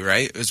by you,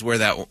 right? It was where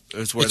the one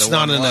was. It's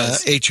not an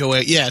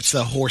HOA. Yeah, it's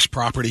the horse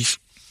properties.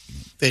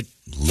 They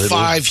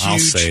 5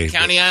 huge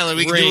county island.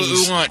 We can do what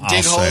we want.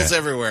 Dig holes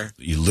everywhere.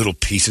 You little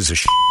pieces of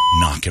shit.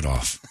 Knock it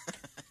off.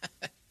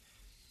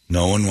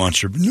 No one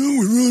wants your... No,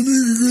 we're going to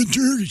make a good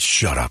turkey.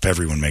 Shut up.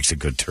 Everyone makes a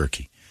good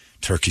turkey.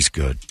 Turkey's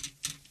good.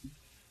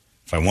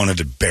 If I wanted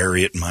to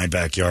bury it in my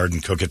backyard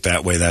and cook it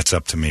that way, that's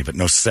up to me. But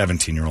no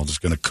 17-year-old is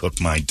going to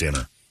cook my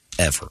dinner.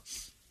 Ever.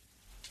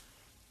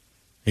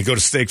 You go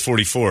to Steak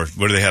 44.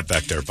 What do they have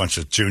back there? A bunch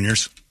of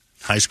juniors?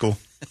 High school?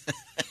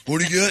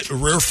 What do you get? A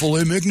rare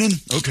filet mignon?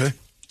 Okay.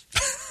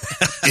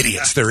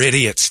 Idiots. They're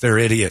idiots. They're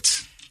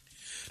idiots.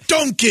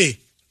 Donkey.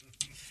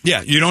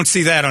 Yeah, you don't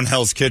see that on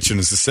Hell's Kitchen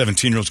as the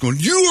 17-year-old's going,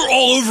 you are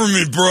all over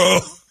me,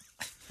 bro.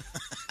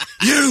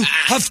 You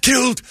have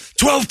killed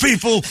 12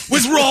 people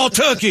with raw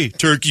turkey.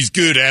 Turkey's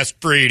good, ask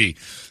Brady.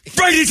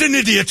 Brady's an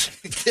idiot.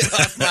 Get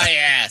off my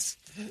ass.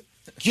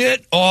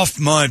 Get off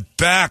my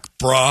back,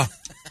 brah.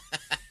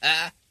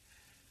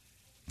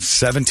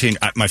 17.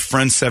 My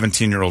friend's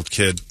 17-year-old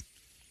kid,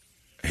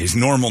 he's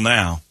normal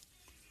now,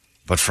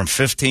 but from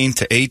 15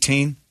 to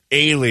 18,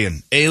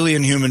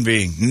 alien human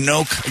being.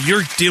 No,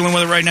 you're dealing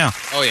with it right now.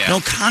 Oh, yeah. No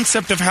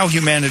concept of how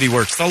humanity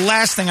works. The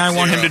last thing I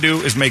want him to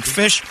do is make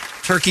fish,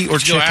 turkey, or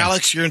chicken.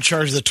 Alex, you're in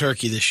charge of the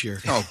turkey this year.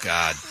 Oh,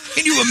 God.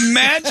 Can you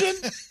imagine?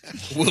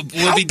 We'll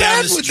be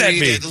down the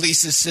street at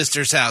Lisa's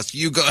sister's house.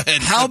 You go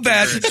ahead. How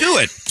bad? Do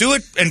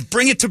it, and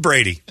bring it to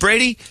Brady.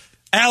 Brady,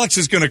 Alex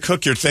is going to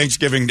cook your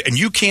Thanksgiving, and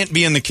you can't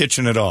be in the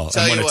kitchen at all.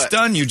 And when it's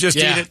done, you just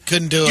eat it.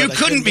 Couldn't do it. You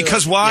couldn't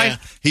because why? Yeah.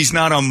 He's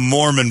not a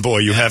Mormon boy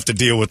you have to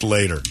deal with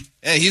later.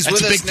 Yeah, he's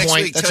with us next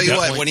week. Tell you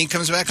what, when he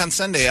comes back on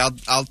Sunday,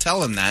 I'll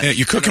tell him that. Yeah,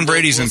 you're cooking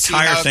Brady's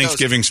entire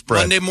Thanksgiving spread.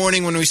 Monday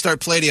morning when we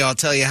start play I'll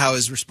tell you how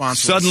his response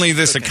was. Suddenly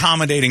this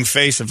accommodating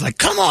face of like,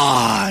 come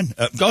on.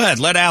 Go ahead,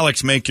 let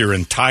Alex make your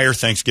entire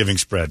Thanksgiving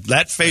spread.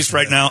 That face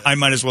right now, I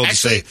might as well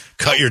just say,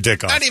 cut your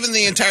dick off. Not even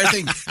the entire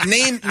thing.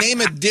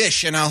 Name a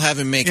dish and I'll have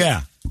him make it.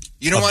 Yeah.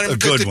 You don't want him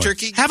to cook the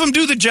turkey? Have him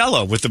do the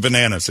Jell-O with the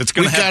bananas. It's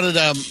going to got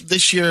it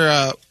this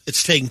year.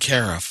 It's taken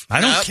care of.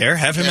 I don't care.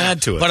 Have him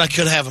add to it. But I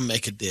could have him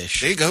make a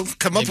dish. There you go.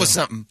 Come up with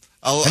something.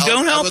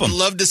 Don't help him. I would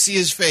love to see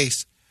his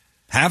face.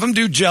 Have him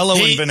do Jell-O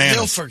and bananas.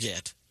 He'll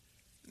forget.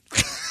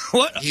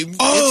 What?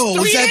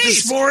 Was that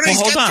this morning?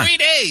 Well, hold on. 3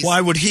 days.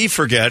 Why would he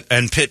forget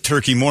and Pitt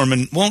Turkey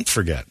Mormon won't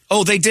forget?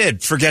 Oh, they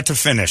did. Forget to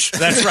finish.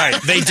 That's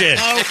right. They did.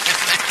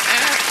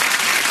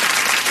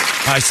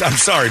 I'm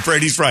sorry.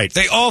 Brady's right.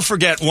 They all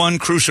forget one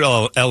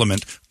crucial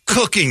element,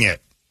 cooking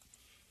it.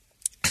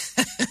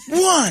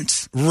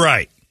 Once.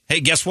 Right.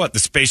 Hey, guess what? The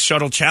Space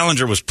Shuttle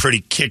Challenger was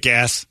pretty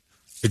kick-ass,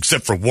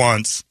 except for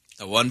once.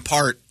 The one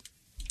part.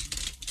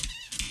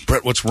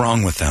 Brett, what's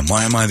wrong with them?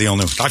 Why am I the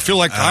only one? I feel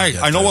like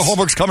I know where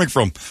Holbrook's coming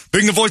from.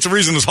 Being the voice of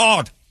reason is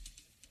hard.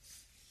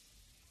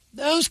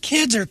 Those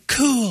kids are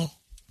cool.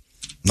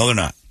 No, they're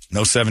not.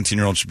 No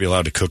 17-year-old should be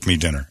allowed to cook me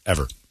dinner,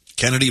 ever.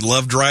 Kennedy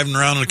loved driving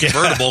around in a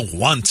convertible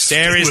once.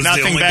 There is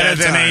nothing better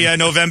than a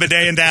November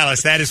day in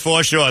Dallas. That is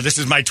for sure. This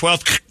is my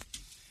 12th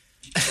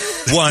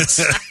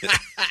once.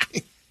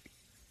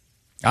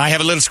 I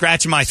have a little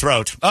scratch in my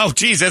throat. Oh,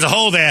 geez, there's a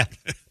hole there.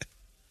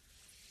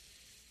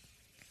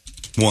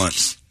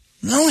 Once.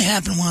 It only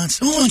happened once.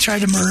 Someone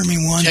tried to murder me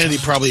once. Kennedy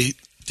probably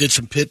did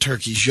some pit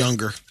turkeys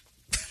younger.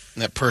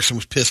 And that person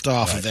was pissed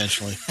off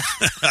eventually.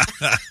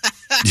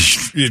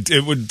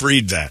 It would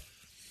breed that.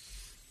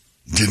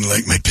 Didn't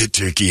like my pit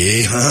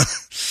turkey, huh?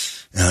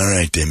 All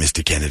right then,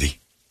 Mr. Kennedy.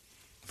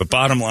 But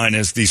bottom line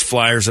is these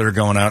flyers that are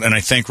going out, and I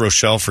thank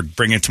Rochelle for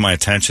bringing it to my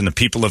attention. The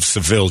people of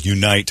Seville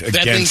unite against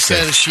it. That being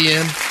said, is she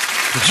in?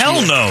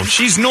 Hell no.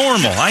 She's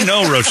normal. I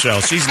know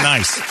Rochelle. She's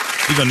nice.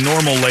 She's a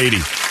normal lady.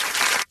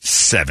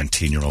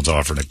 17-year-olds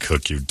offering to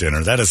cook you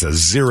dinner. That is a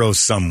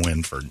zero-sum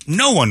win for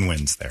no one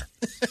wins there.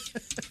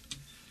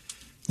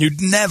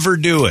 You'd never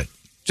do it.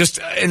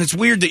 And it's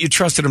weird that you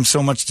trusted them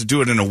so much to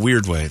do it in a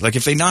weird way. Like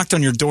if they knocked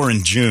on your door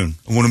in June,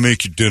 I want to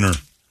make you dinner.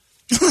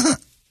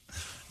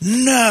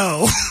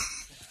 No.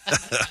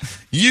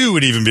 You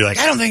would even be like,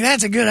 I don't think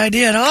that's a good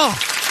idea at all.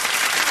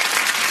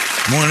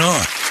 Why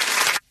not?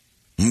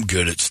 I'm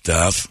good at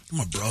stuff.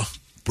 Come on, bro.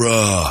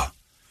 Bruh.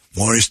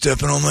 Why are you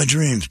stepping on my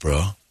dreams,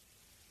 bro?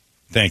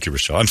 Thank you,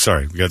 Rochelle. I'm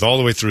sorry. We got all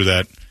the way through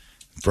that.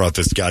 Brought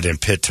this goddamn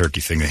pit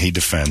turkey thing that he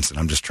defends, and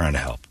I'm just trying to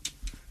help.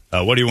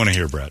 What do you want to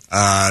hear, Brett?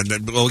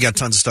 Well, we got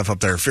tons of stuff up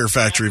there. Fear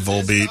Factory,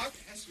 Volbeat.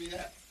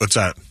 What's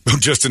that?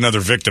 Just Another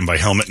Victim by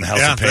Helmet and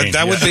House of Pain.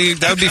 That would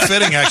be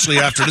fitting, actually,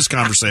 after this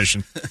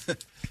conversation.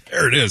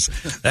 There it is.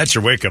 That's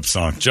your wake-up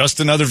song.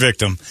 Just Another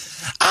Victim.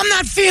 I'm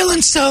not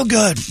feeling so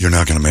good. You're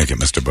not going to make it,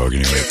 Mr.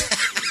 Bogan. You ate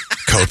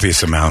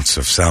copious amounts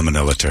of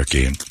salmonella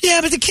turkey.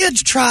 Yeah, but the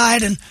kids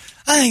tried, and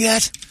I think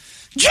that's...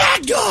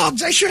 Jag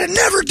dogs! I should have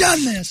never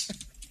done this.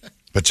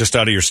 But just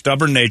out of your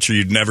stubborn nature,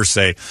 you'd never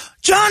say,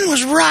 John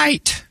was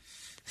right.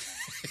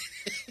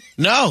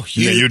 No,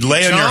 you'd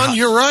lay John,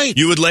 you're right.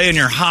 You would lay in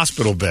your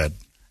hospital bed.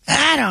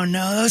 I don't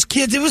know. Those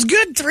kids, it was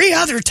good 3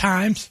 other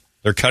times.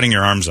 They're cutting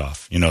your arms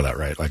off. You know that,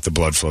 right? Like the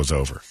blood flows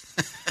over.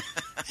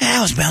 That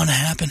was bound to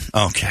happen.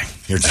 Okay.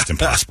 You're just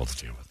impossible to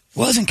deal with.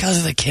 Wasn't because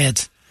of the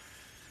kids.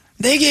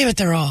 They gave it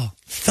their all.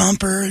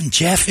 Thumper and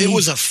Jeffy. It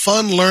was a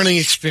fun learning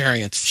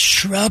experience.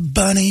 Shrub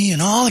Bunny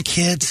and all the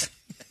kids.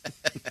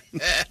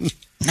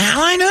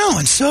 Now I know,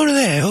 and so do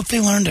they. I hope they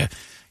learn to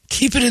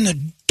keep it in the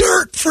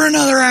dirt for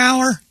another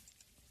hour.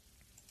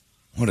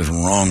 What is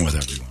wrong with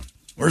everyone?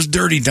 Where's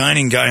Dirty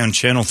Dining Guy on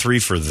Channel 3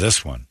 for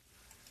this one?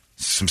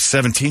 Some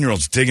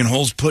 17-year-olds digging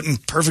holes, putting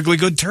perfectly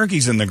good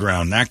turkeys in the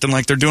ground, and acting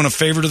like they're doing a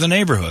favor to the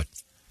neighborhood.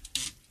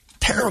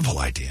 Terrible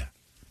idea.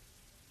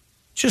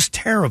 Just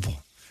terrible.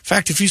 In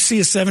fact, if you see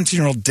a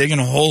 17-year-old digging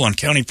a hole on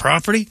county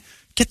property,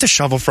 get the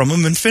shovel from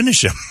him and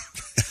finish him.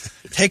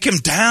 Take him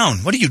down.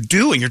 What are you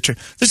doing?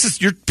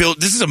 This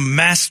is a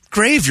mass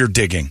grave you're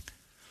digging.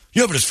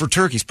 Yeah, but it's for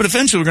turkeys. But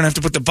eventually we're going to have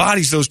to put the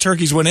bodies those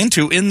turkeys went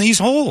into in these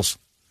holes.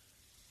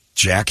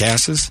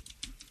 Jackasses.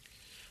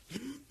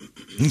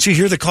 Didn't you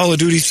hear the Call of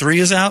Duty 3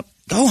 is out?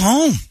 Go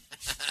home.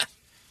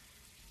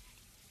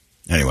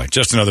 Anyway,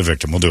 Just Another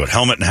Victim. We'll do it.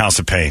 Helmet and House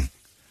of Pain.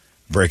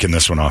 Breaking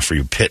this one off for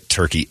you pit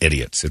turkey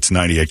idiots. It's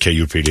 98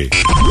 KUPD.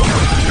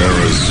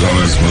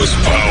 Arizona's most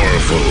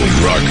powerful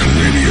rock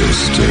radio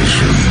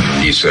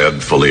station. He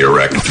said, fully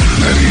erect. 98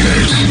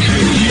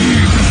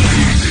 KUPD.